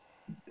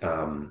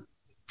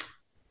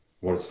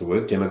 what's the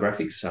word?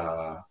 Demographics,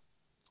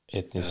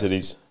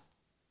 ethnicities,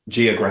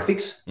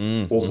 geographics,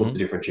 all sorts of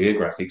different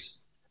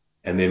geographics,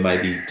 and they may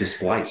be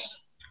displaced.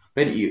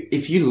 But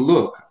if you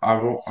look,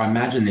 I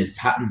imagine there's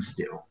patterns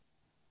still.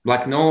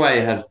 Like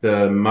Norway has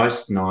the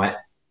most night,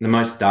 the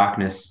most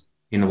darkness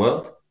in the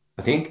world.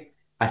 I think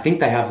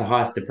they have the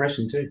highest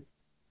depression too.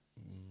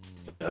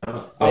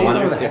 I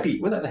wonder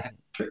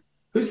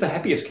who's the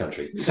happiest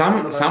country?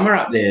 Somewhere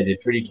up there, they're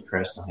pretty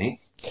depressed.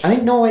 I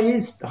think Norway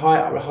is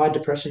high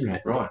depression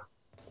rate. Right.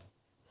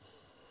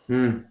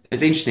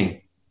 It's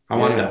interesting. I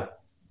wonder.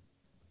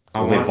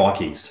 They're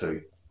Vikings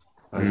too.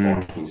 Those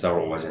Vikings are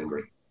always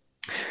angry.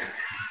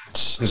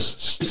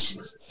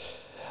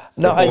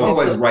 No, they're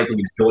always raping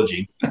and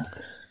pillaging.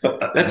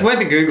 That's worth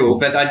a Google,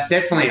 but I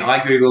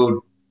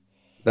Googled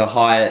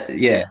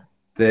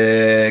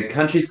the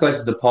countries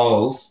closest to the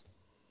poles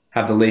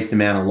have the least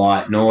amount of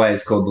light. Norway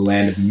is called the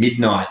land of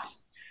midnight.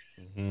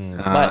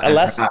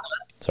 Alaska.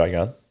 Sorry,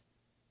 go on.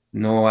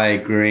 Norway,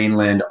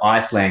 Greenland,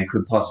 Iceland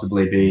could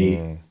possibly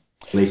be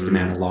least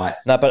amount of light.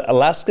 No, but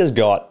Alaska's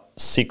got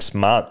 6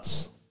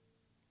 months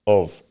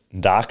of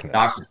darkness.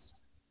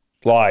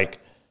 Like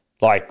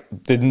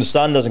the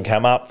sun doesn't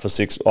come up for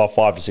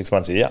 5 to 6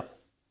 months a year.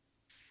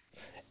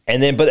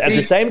 And then, but at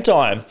the same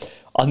time,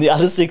 On the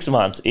other 6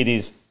 months, it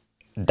is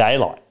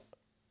daylight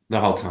The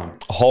whole time.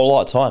 a whole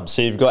lot of time.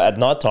 So you've got at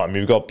night time,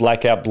 you've got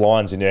blackout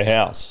blinds in your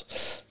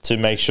house to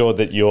make sure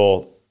that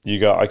you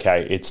go,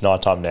 okay, it's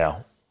nighttime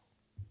now.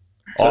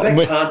 So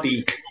that can't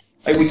be.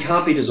 We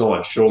can't be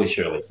designed, surely,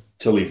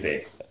 to live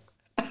there.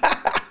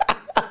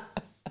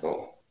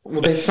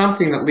 Well, there's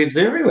something that lives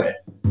everywhere.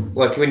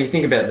 Like when you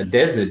think about the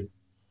desert,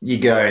 you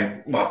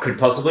go, what could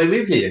possibly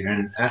live here?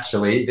 And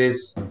actually,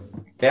 there's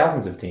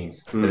thousands of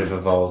things that have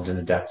evolved and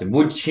adapted.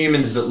 Would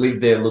humans that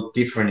live there look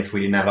different if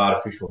we didn't have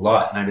artificial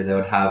light? Maybe they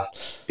would have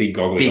Big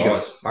goggly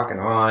eyes. fucking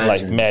eyes.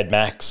 Like Mad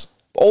Max.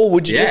 Or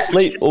would you just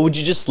sleep? Or would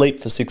you just sleep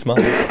for 6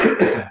 months?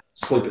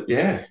 Sleep it,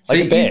 yeah. So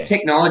Like a bear. is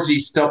technology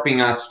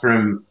stopping us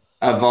from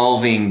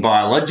evolving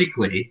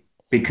biologically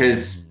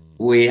because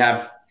we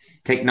have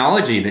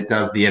technology that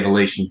does the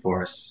evolution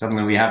for us?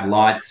 Suddenly we have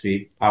lights.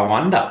 I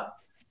wonder.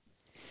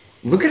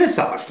 Look at us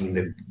asking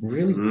the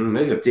really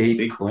These are deep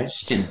big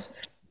questions.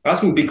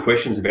 Asking big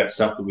questions about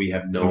stuff that we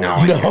have no No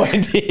idea. No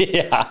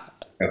idea.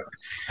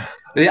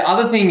 The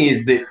other thing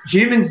is that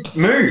humans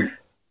move.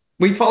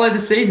 We follow the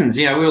seasons.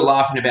 You know, we were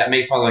laughing about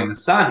me following the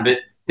sun, but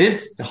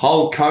there's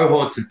whole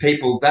cohorts of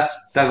people,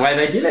 that's the way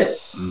they did it.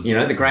 You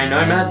know, the grey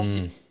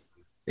nomads,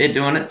 they're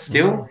doing it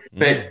still.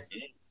 But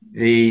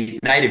the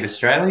native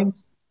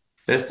Australians,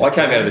 I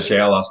came out of the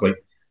shower last week.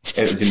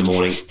 It was in the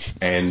morning,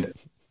 and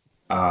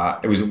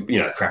it was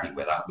crappy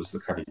weather. It was the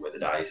crappy weather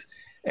days,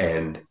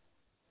 and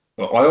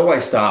I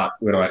always start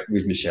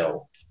with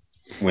Michelle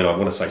when I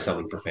want to say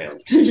something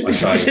profound. I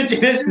say,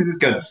 this is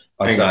good.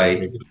 I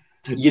say,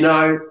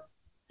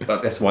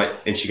 but that's why,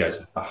 and she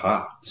goes,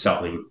 "Aha,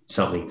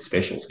 something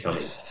special's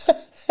coming."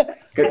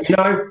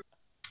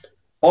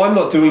 I'm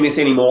not doing this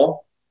anymore.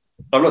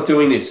 I'm not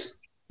doing this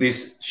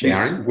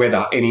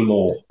weather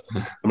anymore.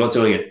 I'm not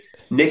doing it.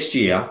 Next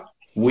year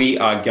we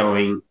are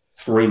going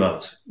 3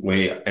 months.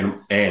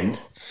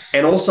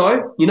 And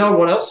also, you know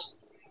what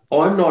else?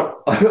 I don't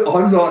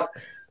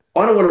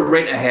want to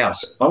rent a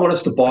house. I want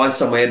us to buy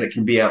somewhere that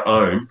can be our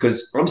own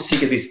because I'm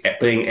sick of this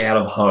being out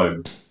of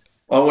home.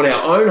 I want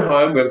our own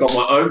home. We've got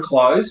my own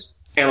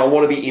clothes, and I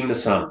want to be in the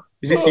sun.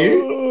 Is this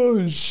you?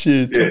 Oh,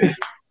 shit. Yeah.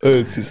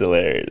 Oh, this is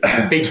hilarious.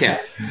 Big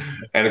house.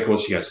 And of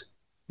course, she goes,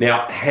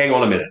 "Now, hang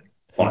on a minute."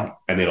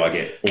 And then I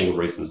get all the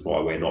reasons why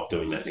we're not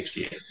doing that next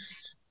year.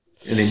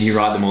 And then you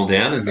write them all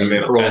down, and these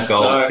are all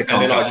goals. And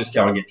then I just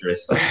go and get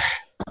dressed,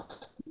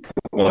 put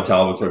my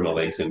towel between my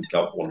legs, and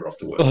go wander off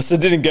to work. Oh, so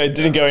didn't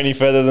go any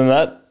further than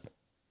that?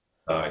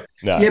 No.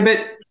 Yeah,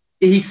 but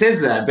he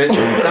says that, but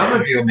some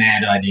of your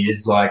mad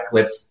ideas, like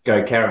let's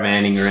go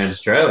caravanning around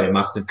Australia,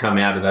 must have come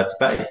out of that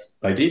space.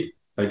 They did.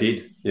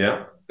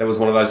 Yeah, that was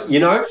one of those.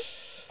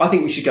 I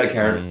think we should go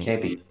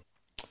camping.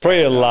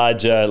 Probably a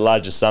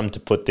larger sum to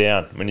put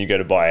down when you go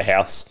to buy a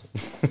house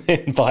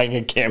than buying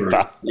a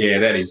camper. Yeah,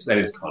 that is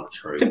kind of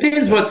true.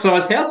 Depends what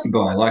size house you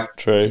buy. Like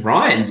True.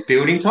 Ryan's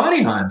building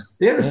tiny homes.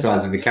 They're the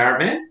size of a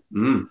caravan.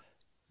 There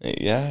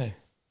you go.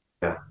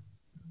 Yeah,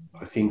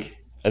 I think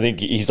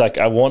he's like,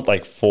 I want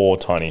like 4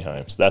 tiny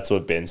homes. That's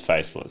what Ben's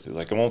face was. He was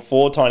like, I want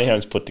 4 tiny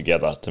homes put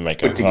together to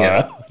make a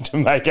home. To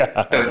make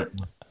a home.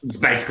 It's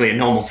basically a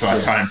normal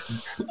size home.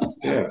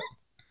 Yeah.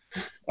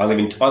 I live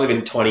in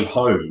tiny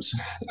homes,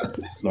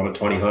 not a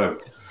tiny home.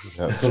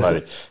 That's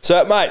funny.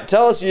 So, mate,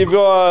 tell us, you've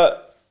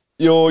got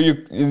your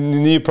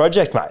new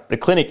project, mate. The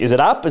clinic, is it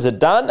up? Is it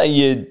done? Are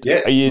you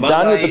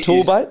done with the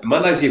tool bait?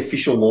 Monday's the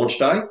official launch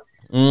day,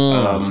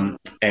 and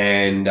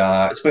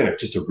it's been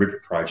just a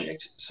ripper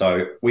project.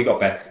 So we got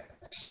back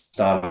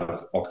start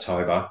of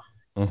October,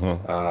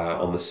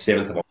 on the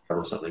 7th of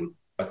October or something.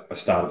 I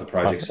started the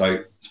project.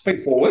 So it's been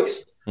 4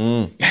 weeks.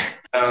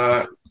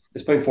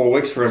 It's been 4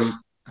 weeks from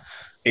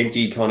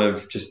empty kind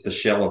of just the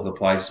shell of the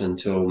place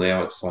until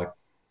now it's like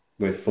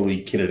we're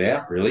fully kitted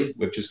out, really.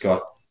 We've just got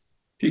a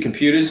few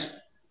computers,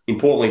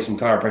 importantly some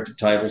chiropractic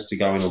tables to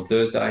go in on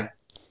Thursday,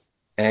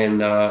 and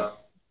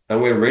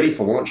we're ready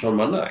for launch on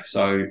Monday.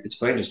 So it's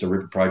been just a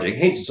ripper project,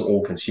 hence it's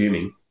all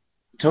consuming.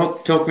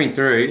 Talk me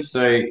through.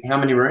 So how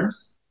many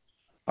rooms?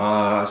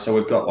 So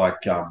we've got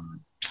like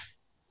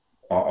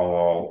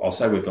I'll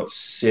say we've got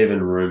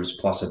 7 rooms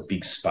plus a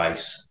big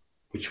space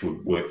which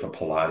would work for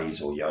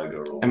Pilates or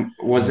yoga. And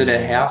was it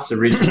a house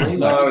originally?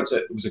 No,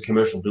 it was a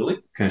commercial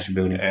building. Commercial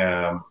building.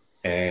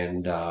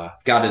 And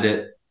gutted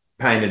it,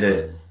 painted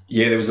it.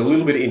 Yeah, there was a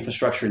little bit of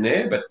infrastructure in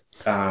there, but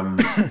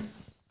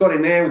got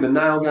in there with a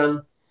nail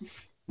gun,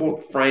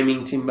 bought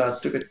framing timber,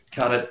 took it,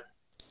 cut it,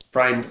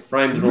 framed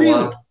it all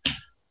up.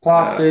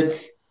 Plastered.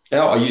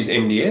 I use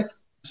MDF,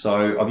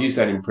 so I've used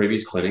that in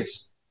previous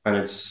clinics, and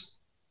it's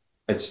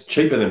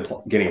cheaper than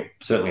getting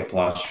certainly a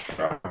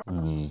plasterer.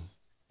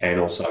 And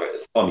also, at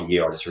the time of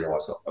year, I just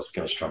realised I was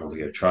going to struggle to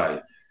get a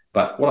trade.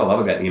 But what I love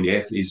about the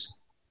MDF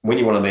is when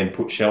you want to then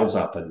put shelves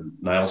up and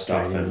nail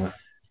stuff, and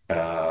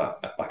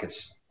like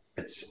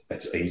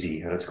it's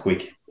easy and it's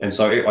quick. And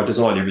so I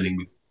designed everything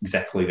with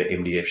exactly the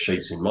MDF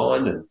sheets in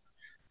mind, and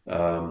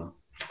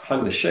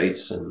hung the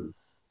sheets and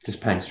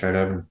just paint straight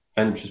over.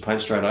 And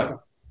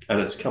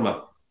it's come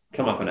up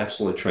an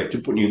absolute treat. To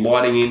put new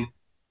lighting in,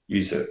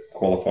 use a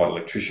qualified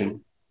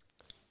electrician.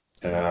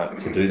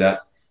 to do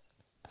that.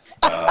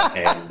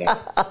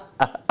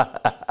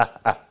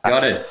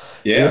 Got it.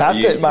 Yeah, You have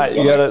to, mate.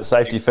 You got it.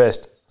 Safety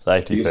first.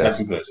 Safety first.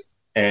 Safety first.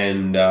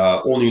 And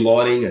all new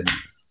lighting, and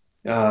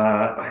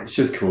it's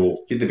just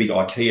cool. Did the big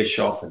IKEA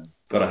shop and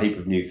got a heap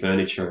of new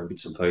furniture and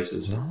bits and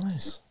pieces.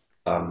 Nice.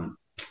 And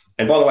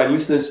by the way,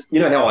 listeners, you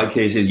know how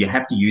IKEA says you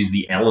have to use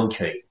the Allen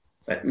key,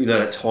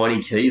 that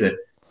tiny key that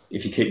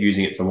if you keep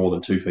using it for more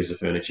than 2 pieces of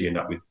furniture, you end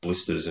up with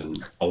blisters and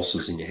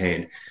ulcers in your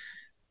hand.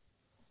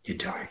 You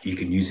don't. You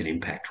can use an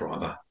impact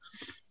driver,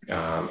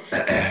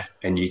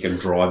 and you can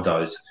drive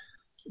those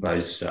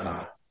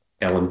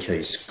Allen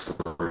key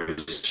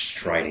screws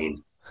straight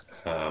in.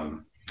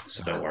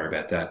 So don't worry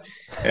about that.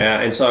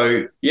 And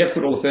so,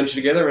 put all the furniture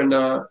together, and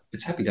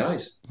it's happy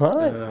days.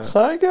 Right.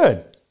 So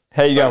good.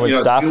 How you going with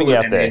staffing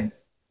out there?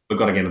 We've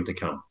got to get them to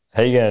come.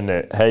 How you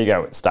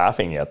going with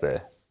staffing out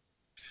there?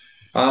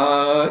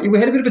 We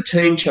had a bit of a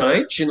team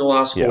change in the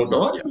last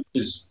fortnight, which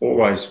is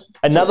always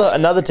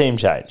another team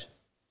change.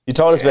 You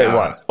told us about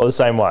one or the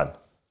same one?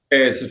 Yeah,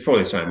 it's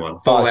probably the same one.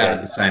 Fall out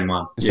of the same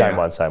one.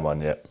 Same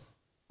one. Yeah.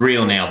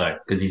 Real now though,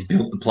 because he's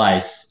built the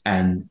place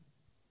and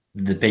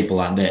the people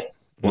aren't there,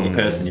 or the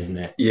person isn't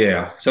there.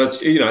 Yeah, so it's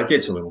it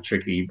gets a little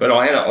tricky. But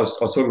I was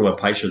talking to a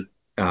patient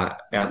out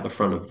the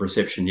front of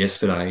reception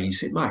yesterday, and he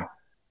said, "Mate,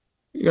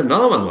 you got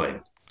another one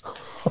leaving."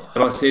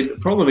 And I said, "The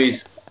problem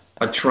is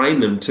I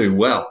train them too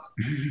well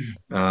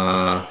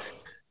that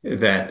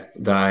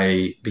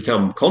they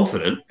become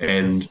confident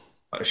and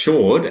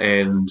assured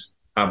and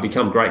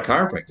become great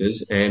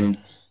chiropractors, and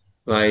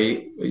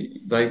they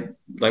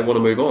want to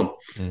move on."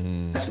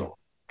 That's not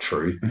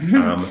true.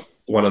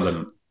 One of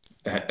them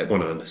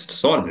has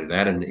decided to do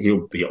that, and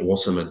he'll be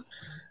awesome, and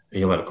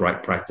he'll have a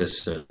great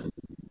practice,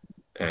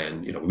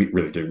 and we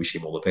really do wish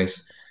him all the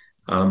best.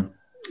 And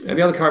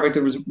the other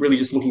chiropractor was really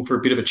just looking for a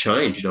bit of a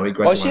change. He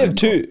graduated. So you have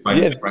two.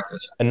 You have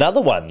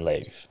another one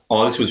leave.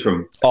 Oh, this was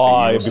from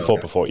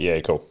before. Yeah,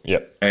 cool.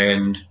 Yep.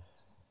 And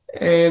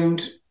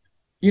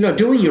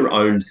doing your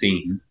own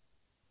thing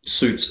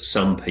suits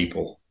some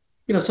people.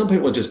 Some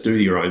people are just do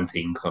your own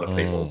thing kind of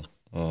people.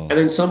 And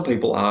then some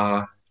people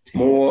are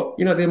more,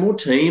 they're more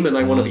team, and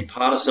they want to be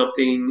part of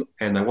something,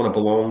 and they want to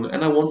belong,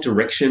 and they want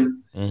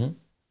direction. And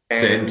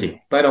certainty.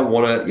 They don't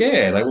want to,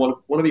 they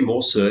want to be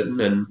more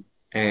certain,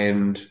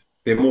 and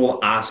they're more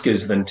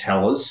askers than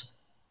tellers.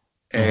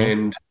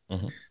 And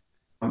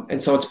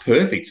so it's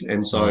perfect.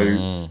 And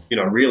so,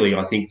 really,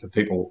 I think for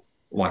people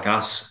like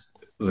us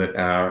that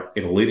are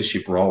in a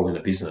leadership role in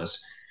a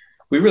business,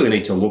 we really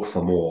need to look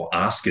for more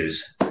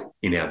askers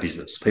in our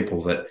business,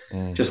 people that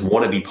just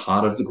want to be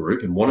part of the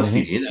group and want to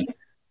fit in and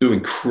do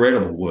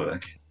incredible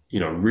work,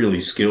 really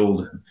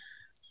skilled,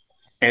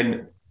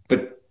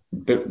 but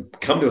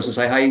come to us and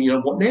say, hey,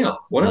 what now?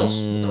 What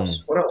else?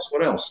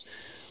 What else?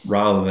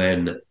 Rather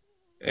than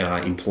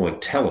employing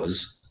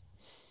tellers,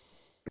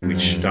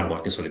 which don't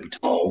like necessarily be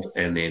told,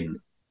 and then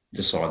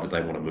decide that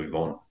they want to move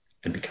on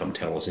and become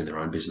tellers in their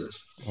own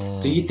business.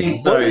 Do you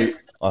think though?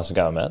 Awesome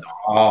going, Matt.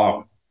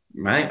 Oh,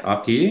 mate,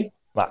 after you.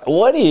 Mate,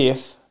 what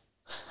if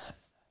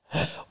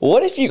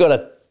you got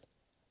a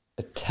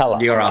teller?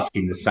 You're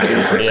asking the same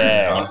question.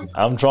 Yeah,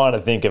 I'm trying to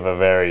think of a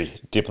very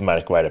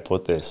diplomatic way to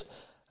put this.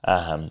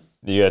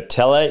 You got a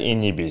teller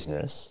in your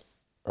business,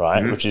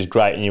 right, which is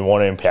great, and you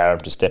want to empower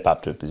them to step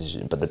up to a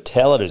position, but the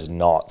teller is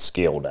not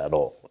skilled at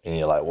all. And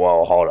you're like,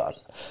 whoa, hold on.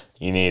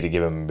 You need to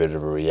give them a bit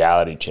of a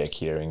reality check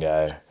here and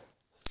go,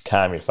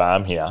 calm your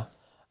farm here.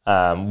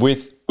 I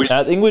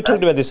think we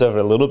talked about this over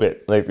a little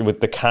bit, like with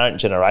the current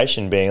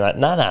generation being like,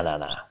 no.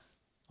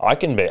 I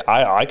can be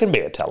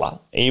a teller,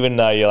 even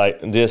though you're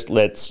like, just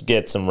let's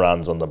get some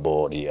runs on the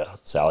board here,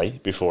 Sally,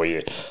 before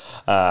you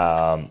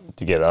to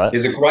get on it.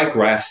 There's a great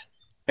graph,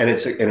 and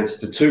it's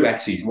the two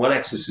axes. One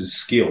axis is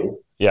skill,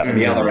 and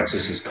the other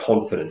axis is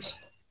confidence.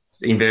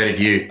 Inverted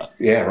U.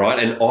 Yeah, right.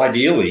 And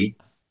ideally,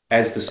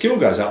 as the skill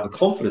goes up, the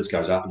confidence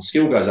goes up, and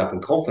skill goes up,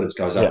 and confidence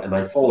goes up, and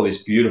they follow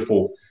this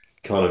beautiful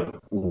kind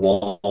of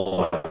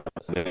line.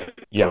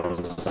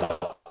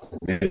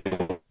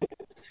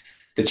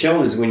 The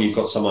challenge is when you've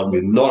got someone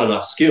with not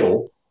enough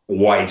skill,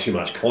 way too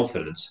much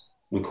confidence.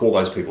 We call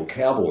those people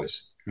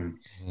cowboys,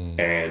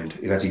 and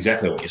that's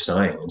exactly what you're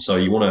saying. And so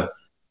you want to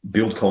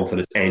build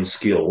confidence and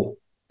skill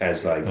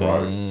as they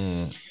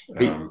grow.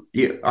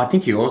 I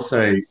think you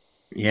also,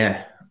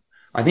 I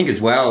think as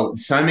well,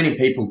 so many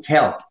people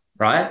tell,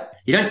 right?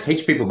 You don't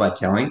teach people by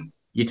telling,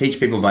 you teach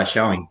people by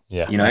showing.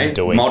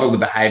 Model the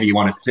behavior you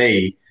want to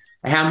see.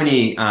 How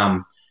many,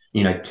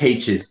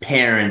 teachers,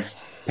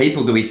 parents,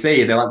 people do we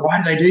see? They're like,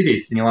 why do they do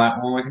this? And you're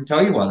like, well, I can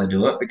tell you why they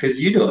do it, because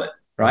you do it,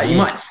 right? You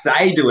might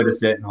say do it a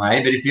certain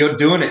way, but if you're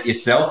doing it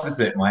yourself a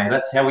certain way,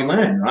 that's how we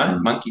learn, right?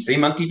 Monkey see,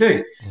 monkey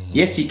do.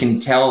 Yes, you can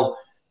tell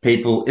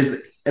people,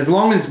 as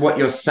long as what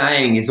you're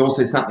saying is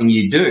also something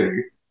you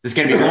do, it's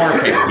going to be more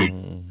effective.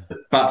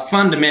 But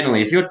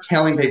fundamentally, if you're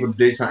telling people to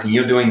do something,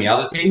 you're doing the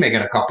other thing, they're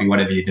going to copy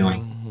whatever you're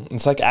doing.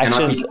 It's like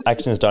actions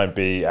don't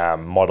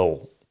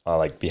model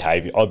like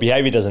behavior, or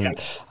behavior doesn't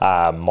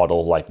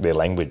model like their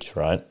language,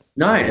 right?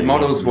 No, it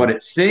models what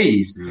it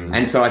sees.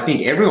 And so I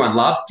think everyone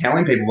loves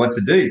telling people what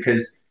to do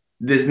because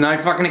there's no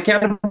fucking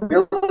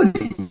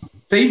accountability.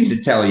 It's easy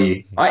to tell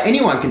you.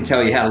 Anyone can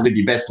tell you how to live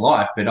your best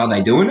life, but are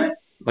they doing it?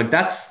 Like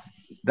that's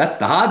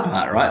the hard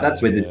part, right?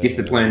 That's where there's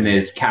discipline,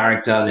 there's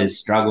character, there's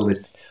struggle,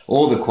 there's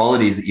all the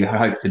qualities that you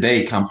hope to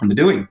be come from the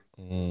doing.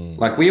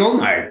 Like we all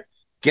know,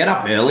 get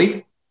up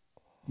early,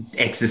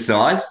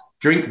 exercise,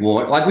 drink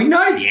water. Like we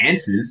know the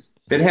answers,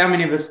 but how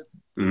many of us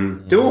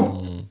do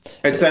them?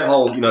 It's that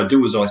whole,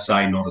 do as I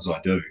say, not as I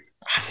do.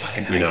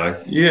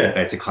 Yeah.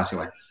 It's a classic,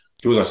 like,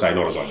 do as I say,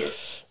 not as I do.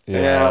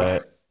 Yeah.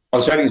 I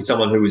was chatting to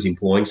someone who was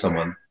employing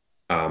someone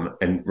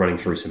and running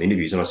through some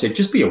interviews, and I said,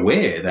 just be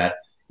aware that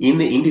in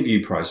the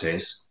interview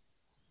process,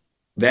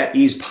 that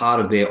is part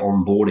of their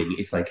onboarding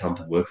if they come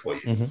to work for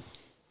you.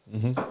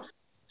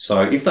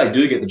 So if they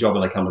do get the job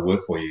and they come to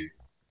work for you,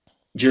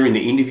 during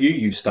the interview,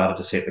 you've started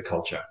to set the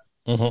culture.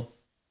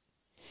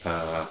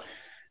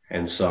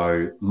 And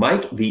so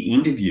make the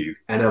interview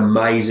an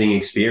amazing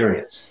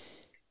experience.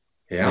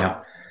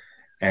 Yeah.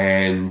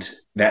 And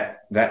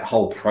that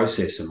whole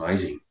process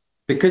amazing.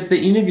 Because the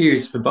interview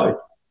is for both.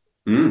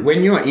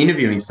 When you're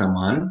interviewing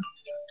someone,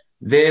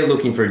 they're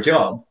looking for a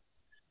job.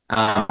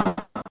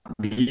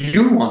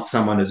 You want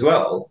someone as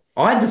well.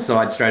 I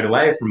decide straight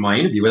away from my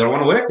interview whether I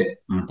want to work there.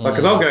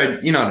 Because I'll go,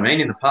 you know what I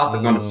mean? In the past,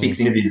 I've gone to 6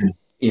 interviews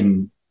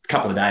in a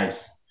couple of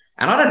days.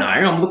 And I don't know,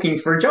 I'm looking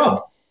for a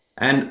job.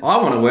 And I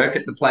want to work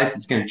at the place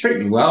that's going to treat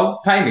me well,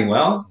 pay me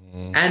well,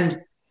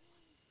 and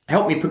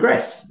help me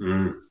progress.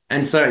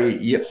 And so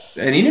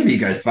an interview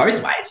goes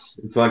both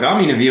ways. It's like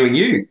I'm interviewing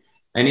you.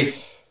 And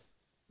if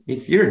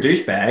you're a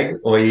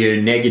douchebag or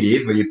you're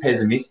negative or you're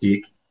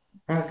pessimistic,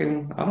 I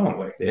don't want to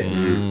work there.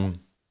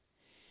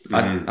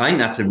 I think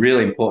that's a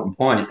really important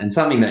point and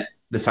something that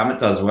the Summit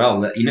does well.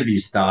 The interview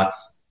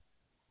starts,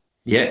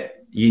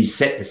 you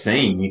set the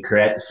scene, you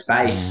create the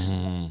space.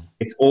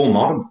 It's all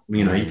model,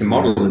 you can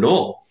model it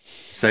all.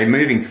 So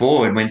moving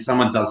forward, when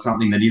someone does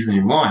something that isn't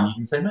in line, you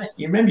can say, mate,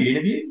 you remember your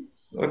interview?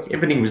 Like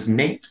everything was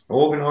neat,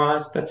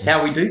 organised. That's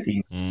how we do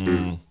things.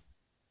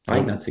 I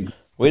think that's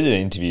We did an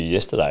interview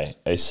yesterday,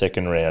 a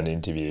second round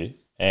interview,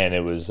 and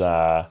it was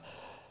the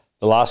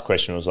last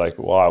question was like,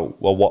 why?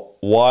 Well,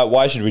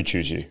 why should we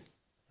choose you,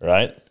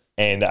 right?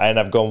 And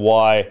I've gone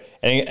why,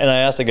 and I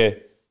asked, I go,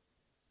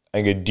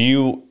 do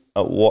you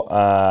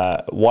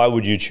why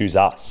would you choose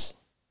us?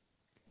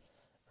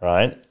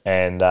 Right,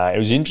 and it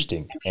was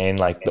interesting, and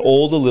like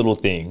all the little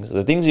things,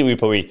 the things that we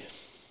probably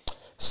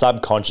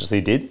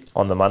subconsciously did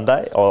on the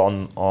Monday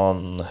or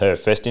on her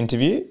first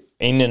interview,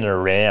 in and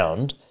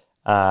around,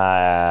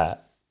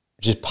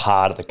 just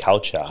part of the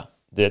culture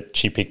that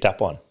she picked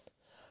up on,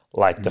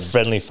 like the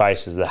friendly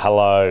faces, the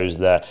hellos,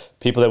 the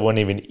people that weren't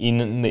even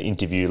in the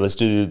interview. Let's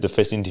do the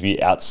first interview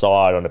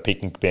outside on a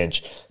picnic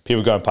bench.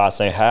 People going past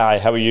saying, "Hi,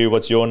 how are you?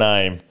 What's your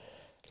name?"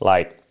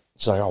 Like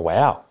she's like, "Oh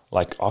wow."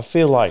 Like, I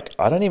feel like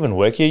I don't even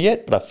work here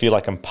yet, but I feel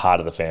like I'm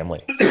part of the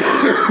family.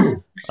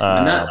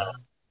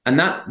 And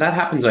that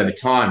happens over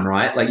time,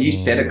 right? Like you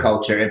set a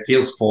culture, it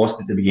feels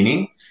forced at the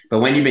beginning, but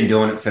when you've been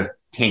doing it for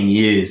 10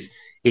 years,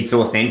 it's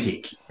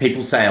authentic.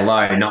 People say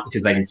hello, not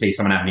because they can see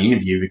someone have an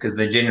interview, because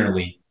they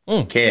generally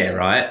care,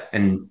 right?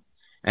 And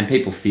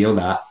people feel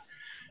that.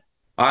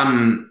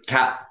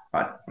 Kat,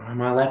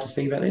 am I allowed to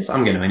speak about this?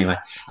 I'm going to anyway.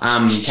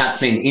 Kat's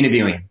been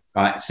interviewing.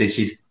 Right, so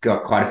she's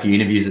got quite a few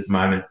interviews at the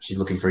moment. She's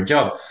looking for a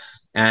job.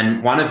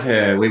 And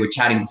we were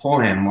chatting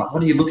beforehand. I'm like,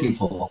 what are you looking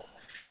for?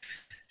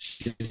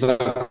 She's like,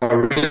 I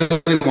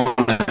really want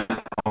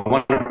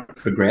to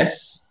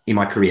progress in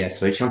my career.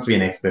 So she wants to be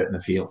an expert in the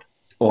field.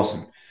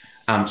 Awesome.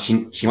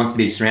 She wants to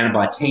be surrounded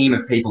by a team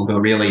of people who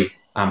are really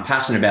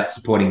passionate about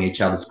supporting each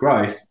other's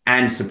growth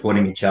and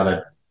supporting each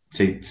other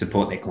to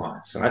support their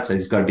clients. Right? So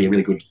there's got to be a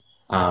really good,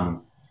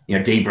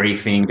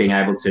 debriefing, being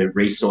able to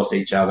resource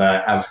each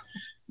other,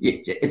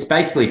 it's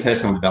basically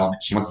personal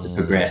development. She wants to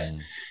progress.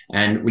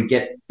 And we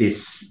get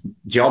this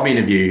job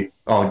interview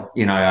or,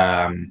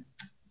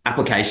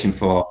 application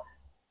for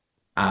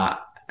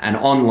an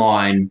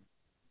online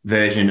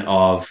version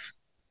of,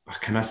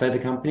 can I say the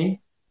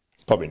company?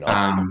 Probably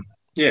not.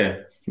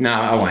 No,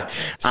 I won't.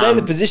 Say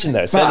the position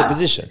though. Say the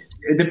position.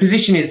 The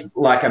position is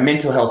like a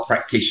mental health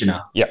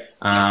practitioner. Yeah.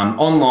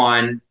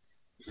 Online,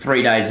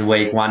 3 days a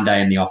week, 1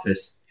 day in the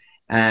office.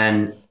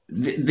 And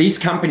this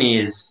company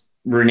is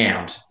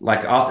renowned.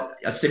 Like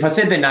if I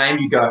said their name,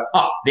 you go,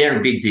 oh, they're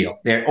a big deal.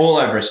 They're all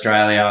over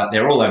Australia.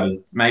 They're all over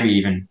maybe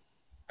even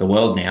the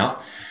world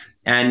now.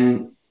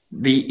 And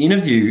the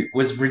interview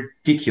was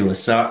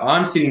ridiculous. So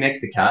I'm sitting next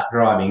to Kat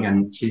driving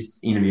and she's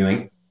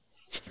interviewing.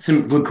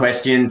 Some good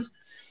questions,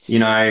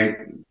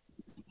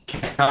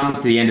 comes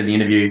to the end of the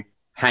interview,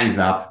 hangs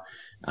up.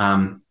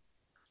 And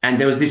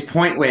there was this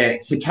point where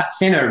Kat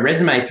sent her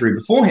resume through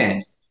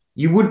beforehand.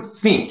 You would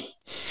think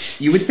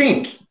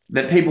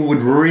that people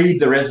would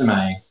read the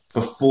resume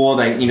before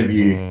they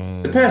interview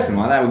the person.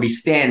 Like that would be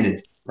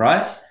standard,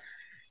 right?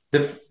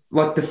 The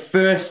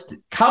first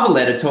cover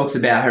letter talks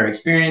about her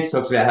experience,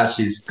 talks about how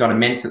she's got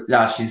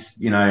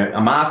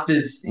a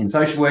master's in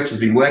social work. She's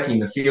been working in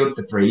the field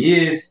for 3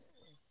 years.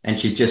 and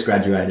she's just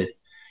graduated.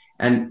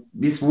 And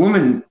this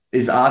woman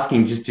is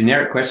asking just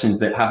generic questions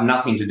that have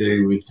nothing to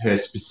do with her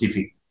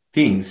specific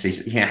things.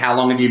 She's, how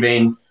long have you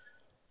been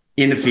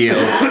in the field?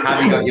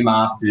 Have you got your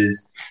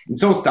master's?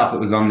 It's all stuff that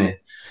was on there.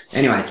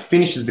 Anyway,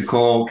 finishes the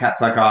call.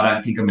 Kat's like, I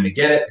don't think I'm going to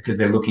get it because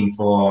they're looking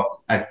for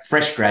a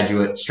fresh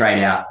graduate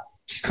straight out.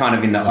 She's kind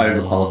of in the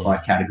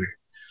overqualified category.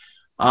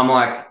 I'm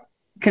like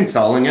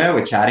consoling her.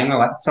 We're chatting. We're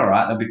like, it's all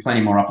right. There'll be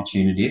plenty more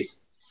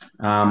opportunities.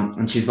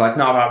 And she's like,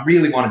 no, I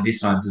really wanted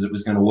this one because it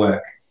was going to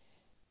work.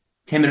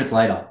 10 minutes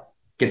later,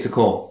 gets a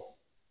call.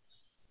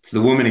 It's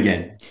the woman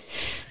again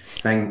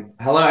saying,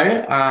 hello,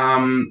 I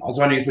was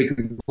wondering if we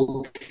could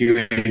book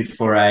you in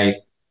for a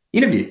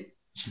interview.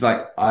 She's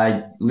like,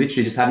 I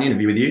literally just had an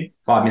interview with you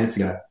 5 minutes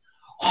ago.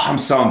 Oh, I'm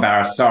so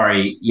embarrassed.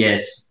 Sorry.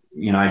 Yes.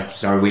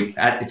 Sorry.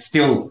 It's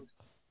still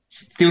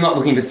not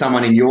looking for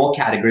someone in your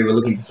category. We're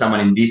looking for someone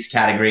in this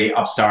category.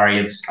 I'm sorry.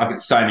 I've got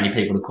so many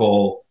people to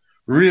call.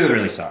 Really,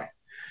 really sorry.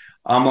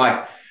 I'm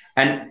like,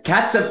 and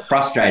Kat's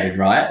frustrated,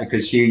 right?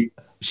 Because she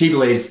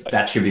believes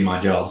that should be my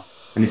job.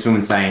 And this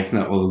woman's saying it's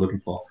not what we're looking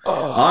for.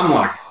 I'm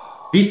like,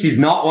 this is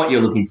not what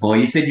you're looking for.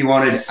 You said you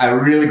wanted a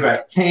really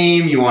great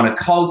team. You want a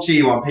culture.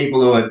 You want people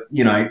who are,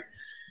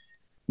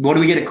 what do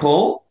we get a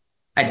call?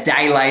 A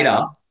day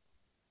later,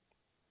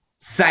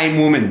 same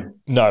woman.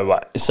 No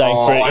way. Saying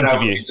for an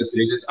interview.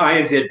 It's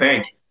ANZ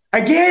Bank.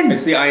 Again.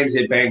 It's the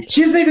ANZ Bank.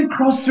 She hasn't even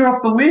crossed her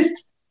off the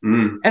list.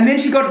 Mm. And then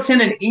she got to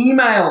send an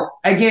email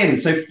again.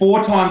 So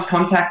 4 times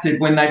contacted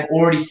when they've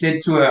already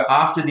said to her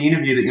after the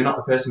interview that you're not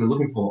the person we're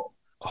looking for.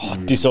 Oh,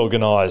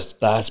 disorganised.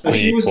 That's pretty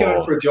She was poor.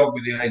 going for a job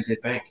with the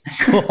ANZ Bank.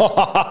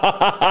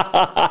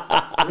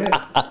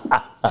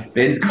 Yeah.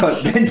 Ben's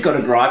got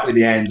a gripe with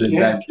the ANZ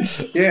Bank.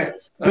 Yeah.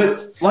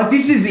 But,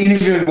 this is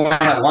interview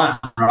 101,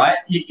 right?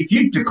 If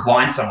you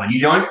decline someone,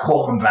 you don't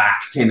call them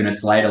back 10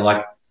 minutes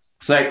later.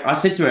 So I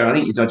said to her, I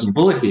think you're dodging a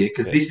bullet here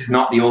because this is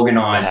not the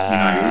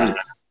organised,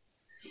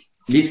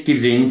 This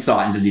gives you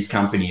insight into this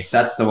company. If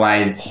that's the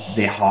way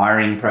their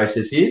hiring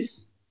process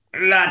is,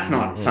 that's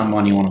not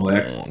someone you want to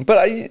work for.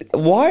 But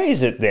why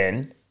is it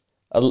then?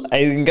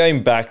 And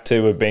going back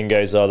to where Ben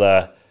goes,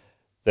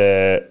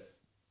 the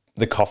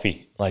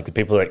coffee, like the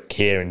people that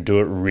care and do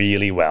it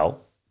really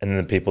well, and then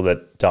the people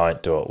that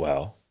don't do it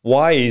well.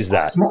 Why is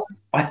that?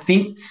 I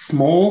think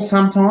small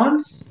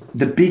sometimes.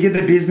 The bigger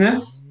the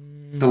business,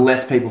 the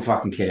less people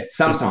fucking care.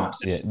 Sometimes.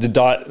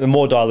 The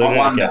more diluted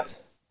it gets,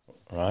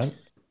 right?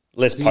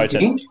 Less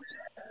potent.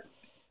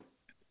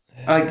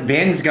 Like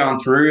Ben's going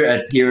through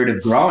a period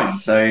of growing,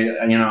 so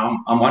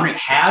I'm wondering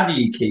how do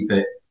you keep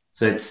it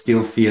so it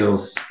still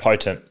feels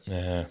potent,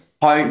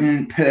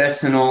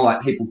 personal,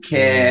 like people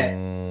care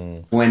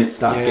when it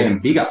starts getting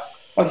bigger.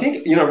 I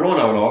think Rhino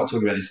and I were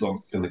talking about this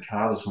in the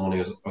car this morning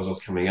as I was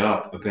coming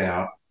up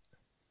about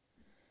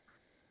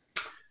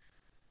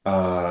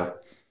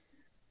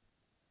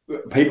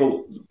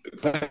people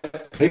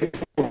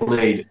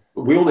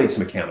we all need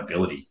some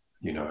accountability,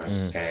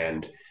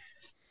 and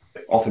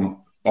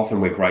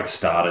often we're great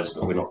starters,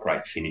 but we're not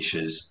great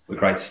finishers. We're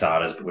great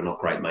starters, but we're not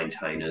great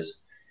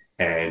maintainers.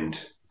 And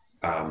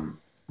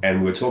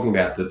we're talking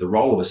about the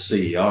role of a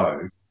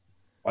CEO.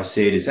 I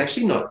said it's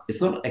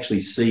not actually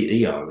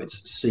CEO,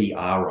 it's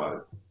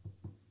CRO,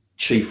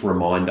 Chief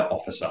Reminder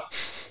Officer.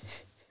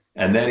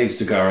 And that is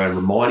to go around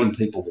reminding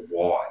people the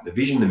why, the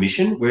vision, the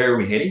mission, where are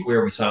we heading, where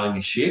are we sailing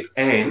this ship,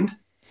 and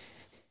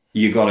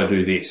you got to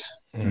do this.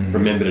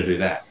 Remember to do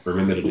that.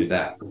 Remember to do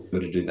that. Remember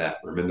to do that.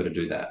 Remember to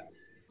do that.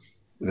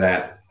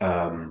 That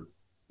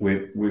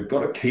we've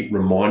got to keep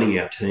reminding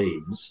our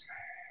teams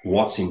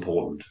what's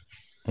important.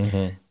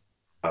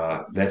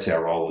 That's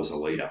our role as a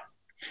leader.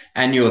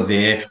 And you're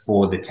there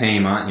for the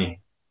team, aren't you?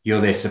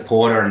 You're their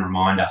supporter and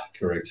reminder.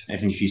 Correct.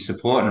 And if you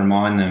support and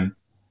remind them,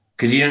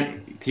 because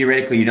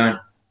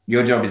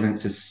your job isn't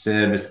to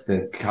service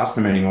the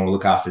customer anymore,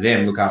 look after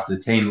them, look after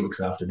the team that looks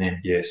after them.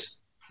 Yes.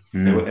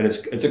 And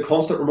it's a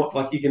constant reminder.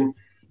 Like you can,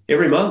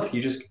 every week,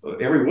 you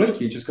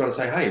just got to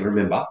say, hey,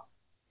 remember,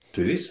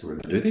 do this,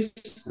 remember to do this,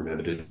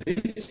 remember to do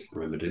this,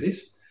 remember to do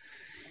this.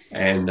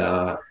 And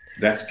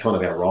that's kind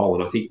of our role.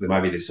 And I think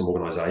there's some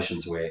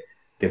organisations where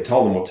they've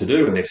told them what to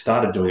do and they've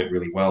started doing it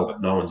really well,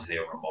 but no one's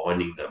there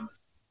reminding them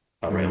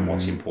around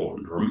what's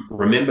important.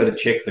 Remember to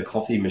check the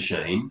coffee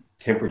machine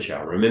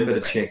temperature. Remember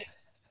to check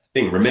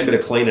Remember to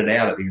clean it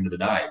out at the end of the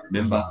day.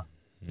 Remember,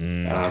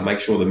 make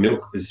sure the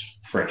milk is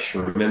fresh.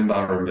 Remember.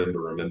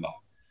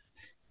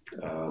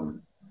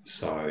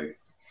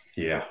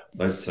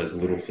 Those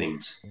little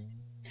things.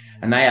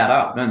 And they add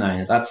up, don't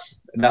they?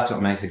 That's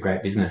what makes a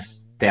great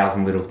business.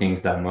 1,000 little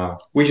things done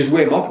well. Which is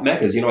where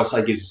Macca's, I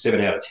say gives a 7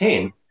 out of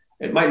 10.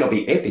 It may not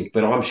be epic,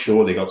 but I'm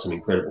sure they got some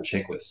incredible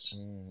checklists.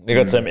 They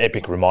got some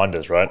epic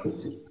reminders, right?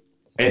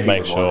 To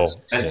make sure.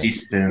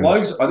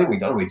 Loads. I think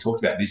we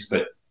talked about this,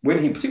 but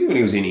particularly when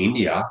he was in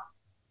India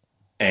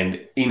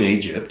and in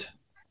Egypt,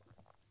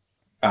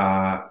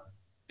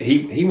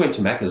 he went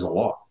to Macca's a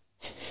lot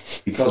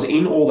because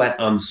in all that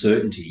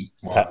uncertainty,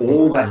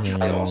 all that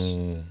chaos,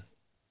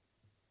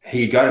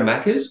 he'd go to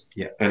Macca's,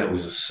 and it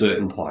was a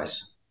certain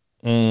place.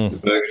 The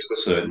burgers were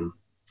certain.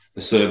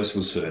 The service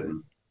was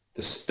certain.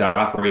 The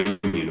staff were in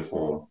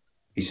uniform.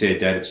 He said,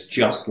 Dad, it's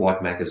just like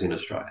Macca's in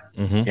Australia.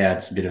 Yeah,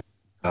 it's a bit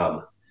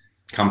of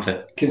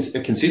comfort.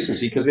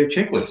 Consistency because they're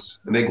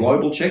checklists and they're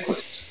global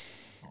checklists.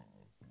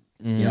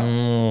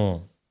 Yeah.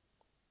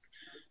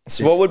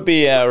 So what would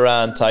be our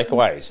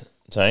takeaways,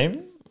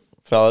 team,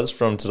 fellas,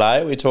 from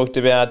today? We talked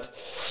about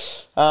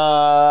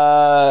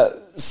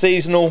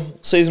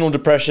seasonal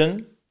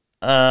depression.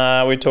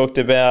 We talked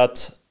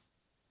about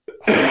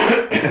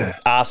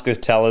askers,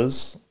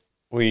 tellers.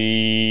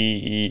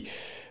 We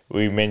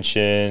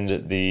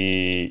mentioned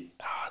the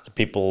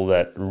people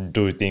that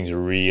do things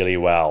really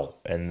well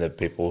and the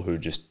people who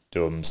just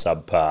do them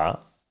subpar,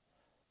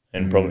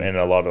 and probably and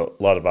a lot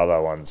of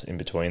other ones in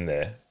between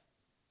there.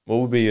 What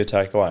would be your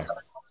takeaway?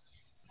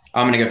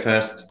 I'm going to go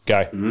first.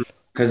 Go.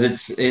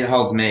 Because it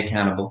holds me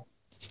accountable.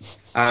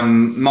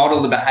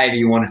 Model the behavior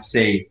you want to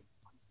see.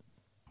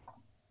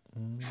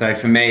 So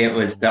for me, it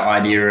was the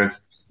idea of,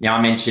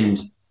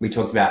 we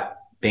talked about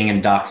being in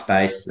a dark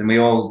space, and we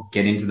all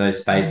get into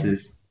those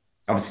spaces.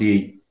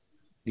 Obviously,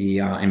 the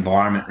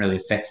environment really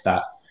affects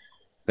that.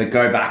 But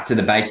go back to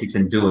the basics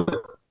and do it.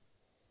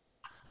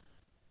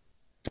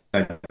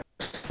 Don't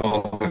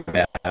talk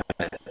about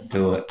it,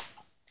 do it.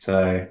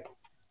 So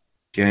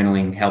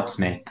journaling helps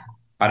me.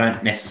 I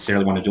don't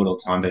necessarily want to do it all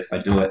the time, but if I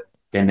do it,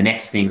 then the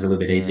next thing's a little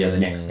bit easier, the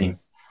next thing.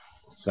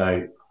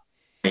 So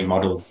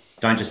model,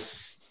 don't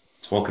just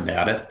talk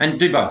about it, and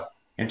do both.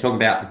 And talk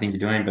about the things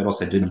you're doing, but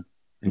also do them,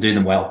 and do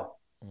them well.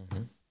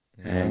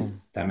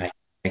 And that makes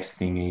the next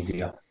thing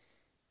easier.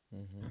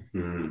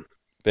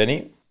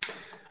 Benny?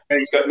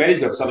 Matty's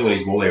got something on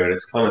his wall there, and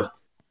it's kind of,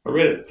 I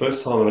read it the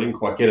first time and I didn't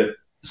quite get it.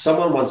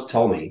 Someone once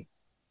told me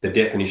the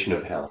definition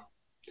of hell.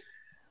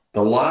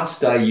 The last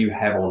day you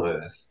have on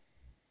earth,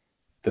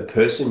 the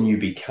person you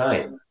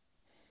became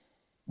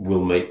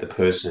will meet the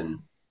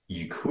person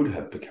you could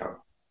have become.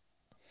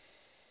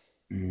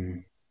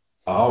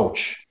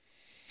 Ouch.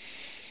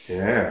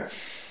 Yeah.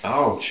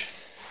 Ouch.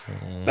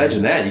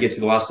 Imagine that. You get to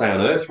the last day on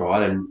earth,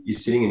 right? And you're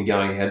sitting and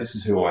going, hey, this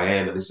is who I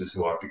am and this is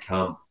who I've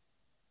become.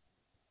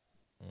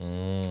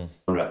 I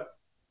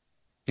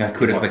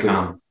could have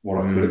become.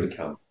 What I could have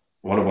become.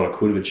 I wonder what I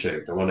could have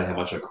achieved. I wonder how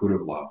much I could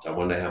have loved. I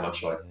wonder how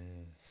much I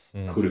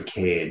could have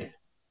cared.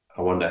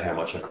 I wonder how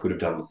much I could have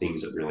done the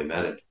things that really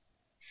mattered.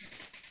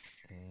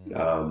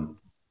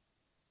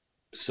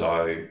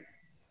 So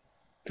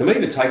for me,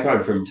 the take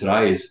home from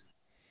today is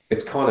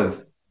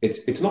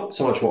it's not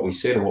so much what we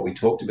said or what we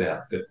talked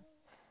about, but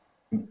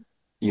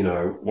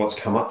what's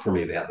come up for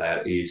me about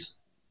that is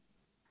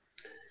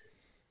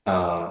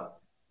not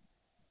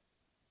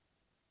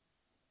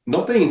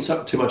being in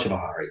too much of a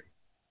hurry,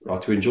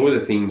 right? To enjoy the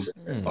things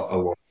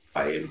along the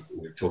way. And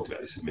we've talked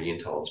about this a million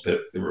times, but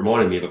it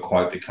reminded me of a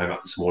quote that came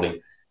up this morning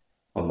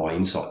on my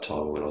insight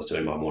time when I was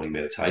doing my morning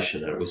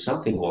meditation. And it was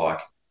something like,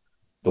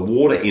 the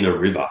water in a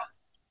river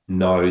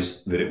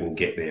knows that it will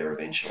get there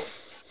eventually.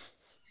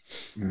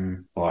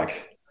 We've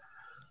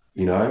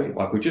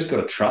just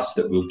got to trust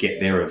that we'll get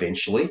there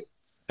eventually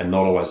and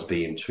not always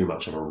be in too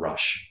much of a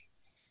rush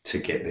to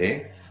get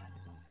there.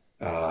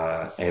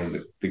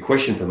 And the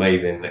question for me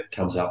then that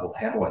comes up, well,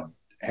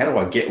 how do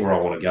I get where I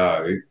want to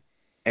go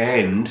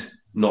and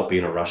not be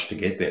in a rush to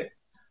get there?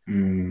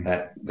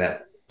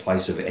 That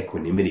place of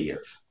equanimity of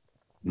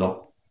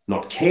not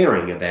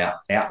caring about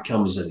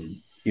outcomes and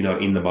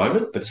in the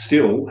moment, but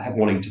still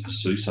wanting to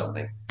pursue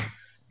something.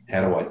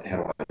 How do I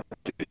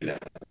do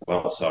that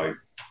well? So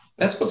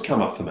that's what's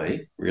come up for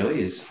me.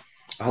 Really is.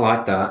 I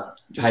like that.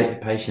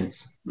 Just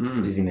patience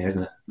is in there,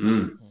 isn't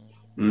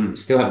it?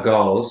 Still have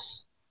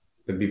goals,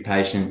 but be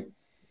patient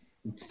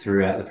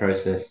throughout the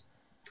process.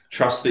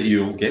 Trust that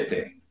you'll get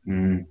there.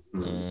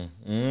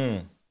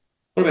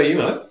 What about you,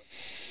 mate?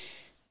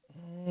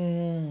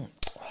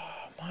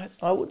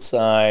 I would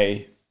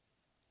say,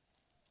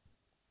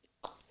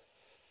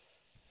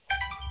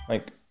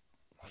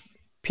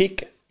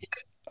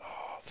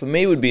 for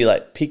me would be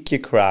pick your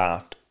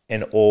craft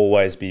and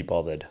always be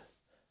bothered.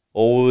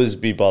 Always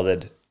be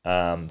bothered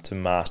to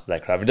master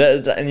that craft.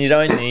 And you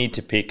don't need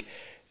to pick,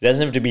 it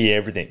doesn't have to be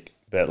everything,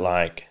 but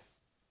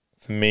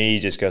for me,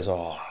 just goes,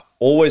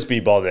 always be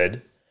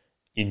bothered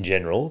in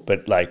general,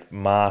 but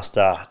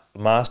master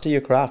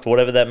your craft,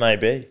 whatever that may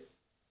be.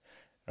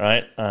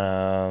 Right?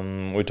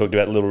 We talked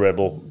about Little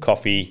Rebel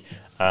coffee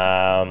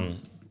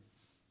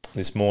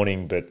this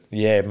morning, but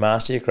yeah,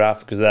 master your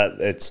craft, because I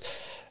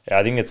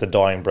think it's a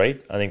dying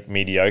breed. I think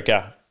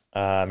mediocre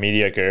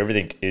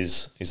everything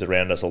is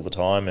around us all the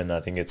time, and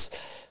I think it's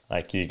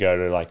you go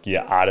to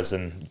your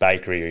artisan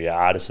bakery or your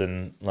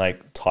artisan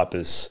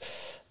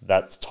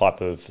that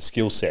type of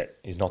skill set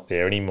is not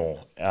there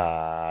anymore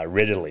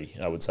readily,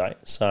 I would say.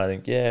 So I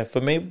think, for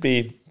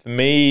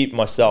me,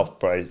 myself,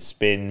 bro,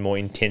 spend more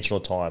intentional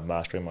time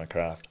mastering my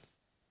craft.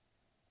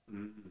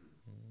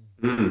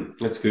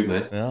 That's good,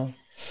 man. Yeah.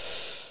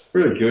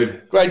 Really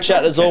good. Great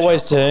chat as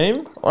always,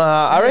 team.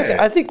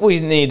 I think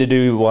we need to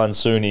do one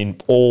soon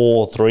in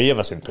all three of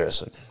us in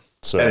person.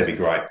 So that'd be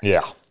great.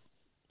 Yeah.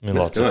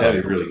 Lots of fun.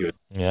 That'd be really good.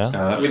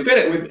 Yeah. We'd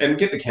better and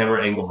get the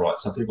camera angle right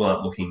so people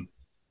aren't looking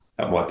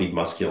at my big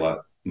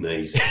muscular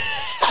knees.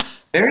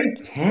 Very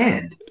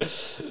tanned.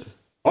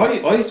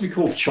 I used to be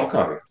called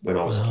Choco when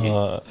I was a kid.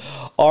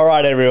 All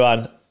right,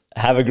 everyone.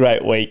 Have a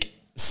great week.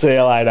 See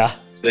you later.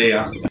 See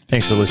ya.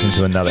 Thanks for listening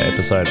to another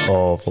episode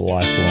of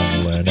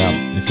Lifelong Learner.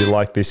 If you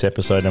like this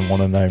episode and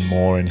want to know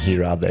more and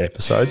hear other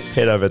episodes,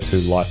 head over to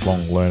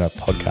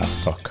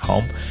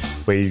lifelonglearnerpodcast.com,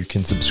 where you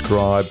can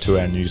subscribe to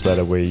our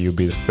newsletter, where you'll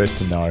be the first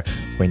to know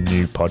when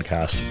new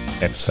podcast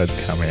episodes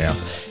come out.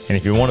 And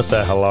if you want to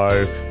say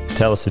hello,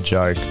 tell us a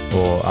joke,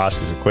 or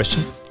ask us a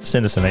question,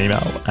 send us an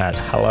email at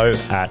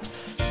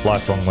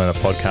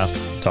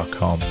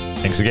hello@lifelonglearnerpodcast.com.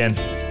 Thanks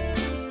again.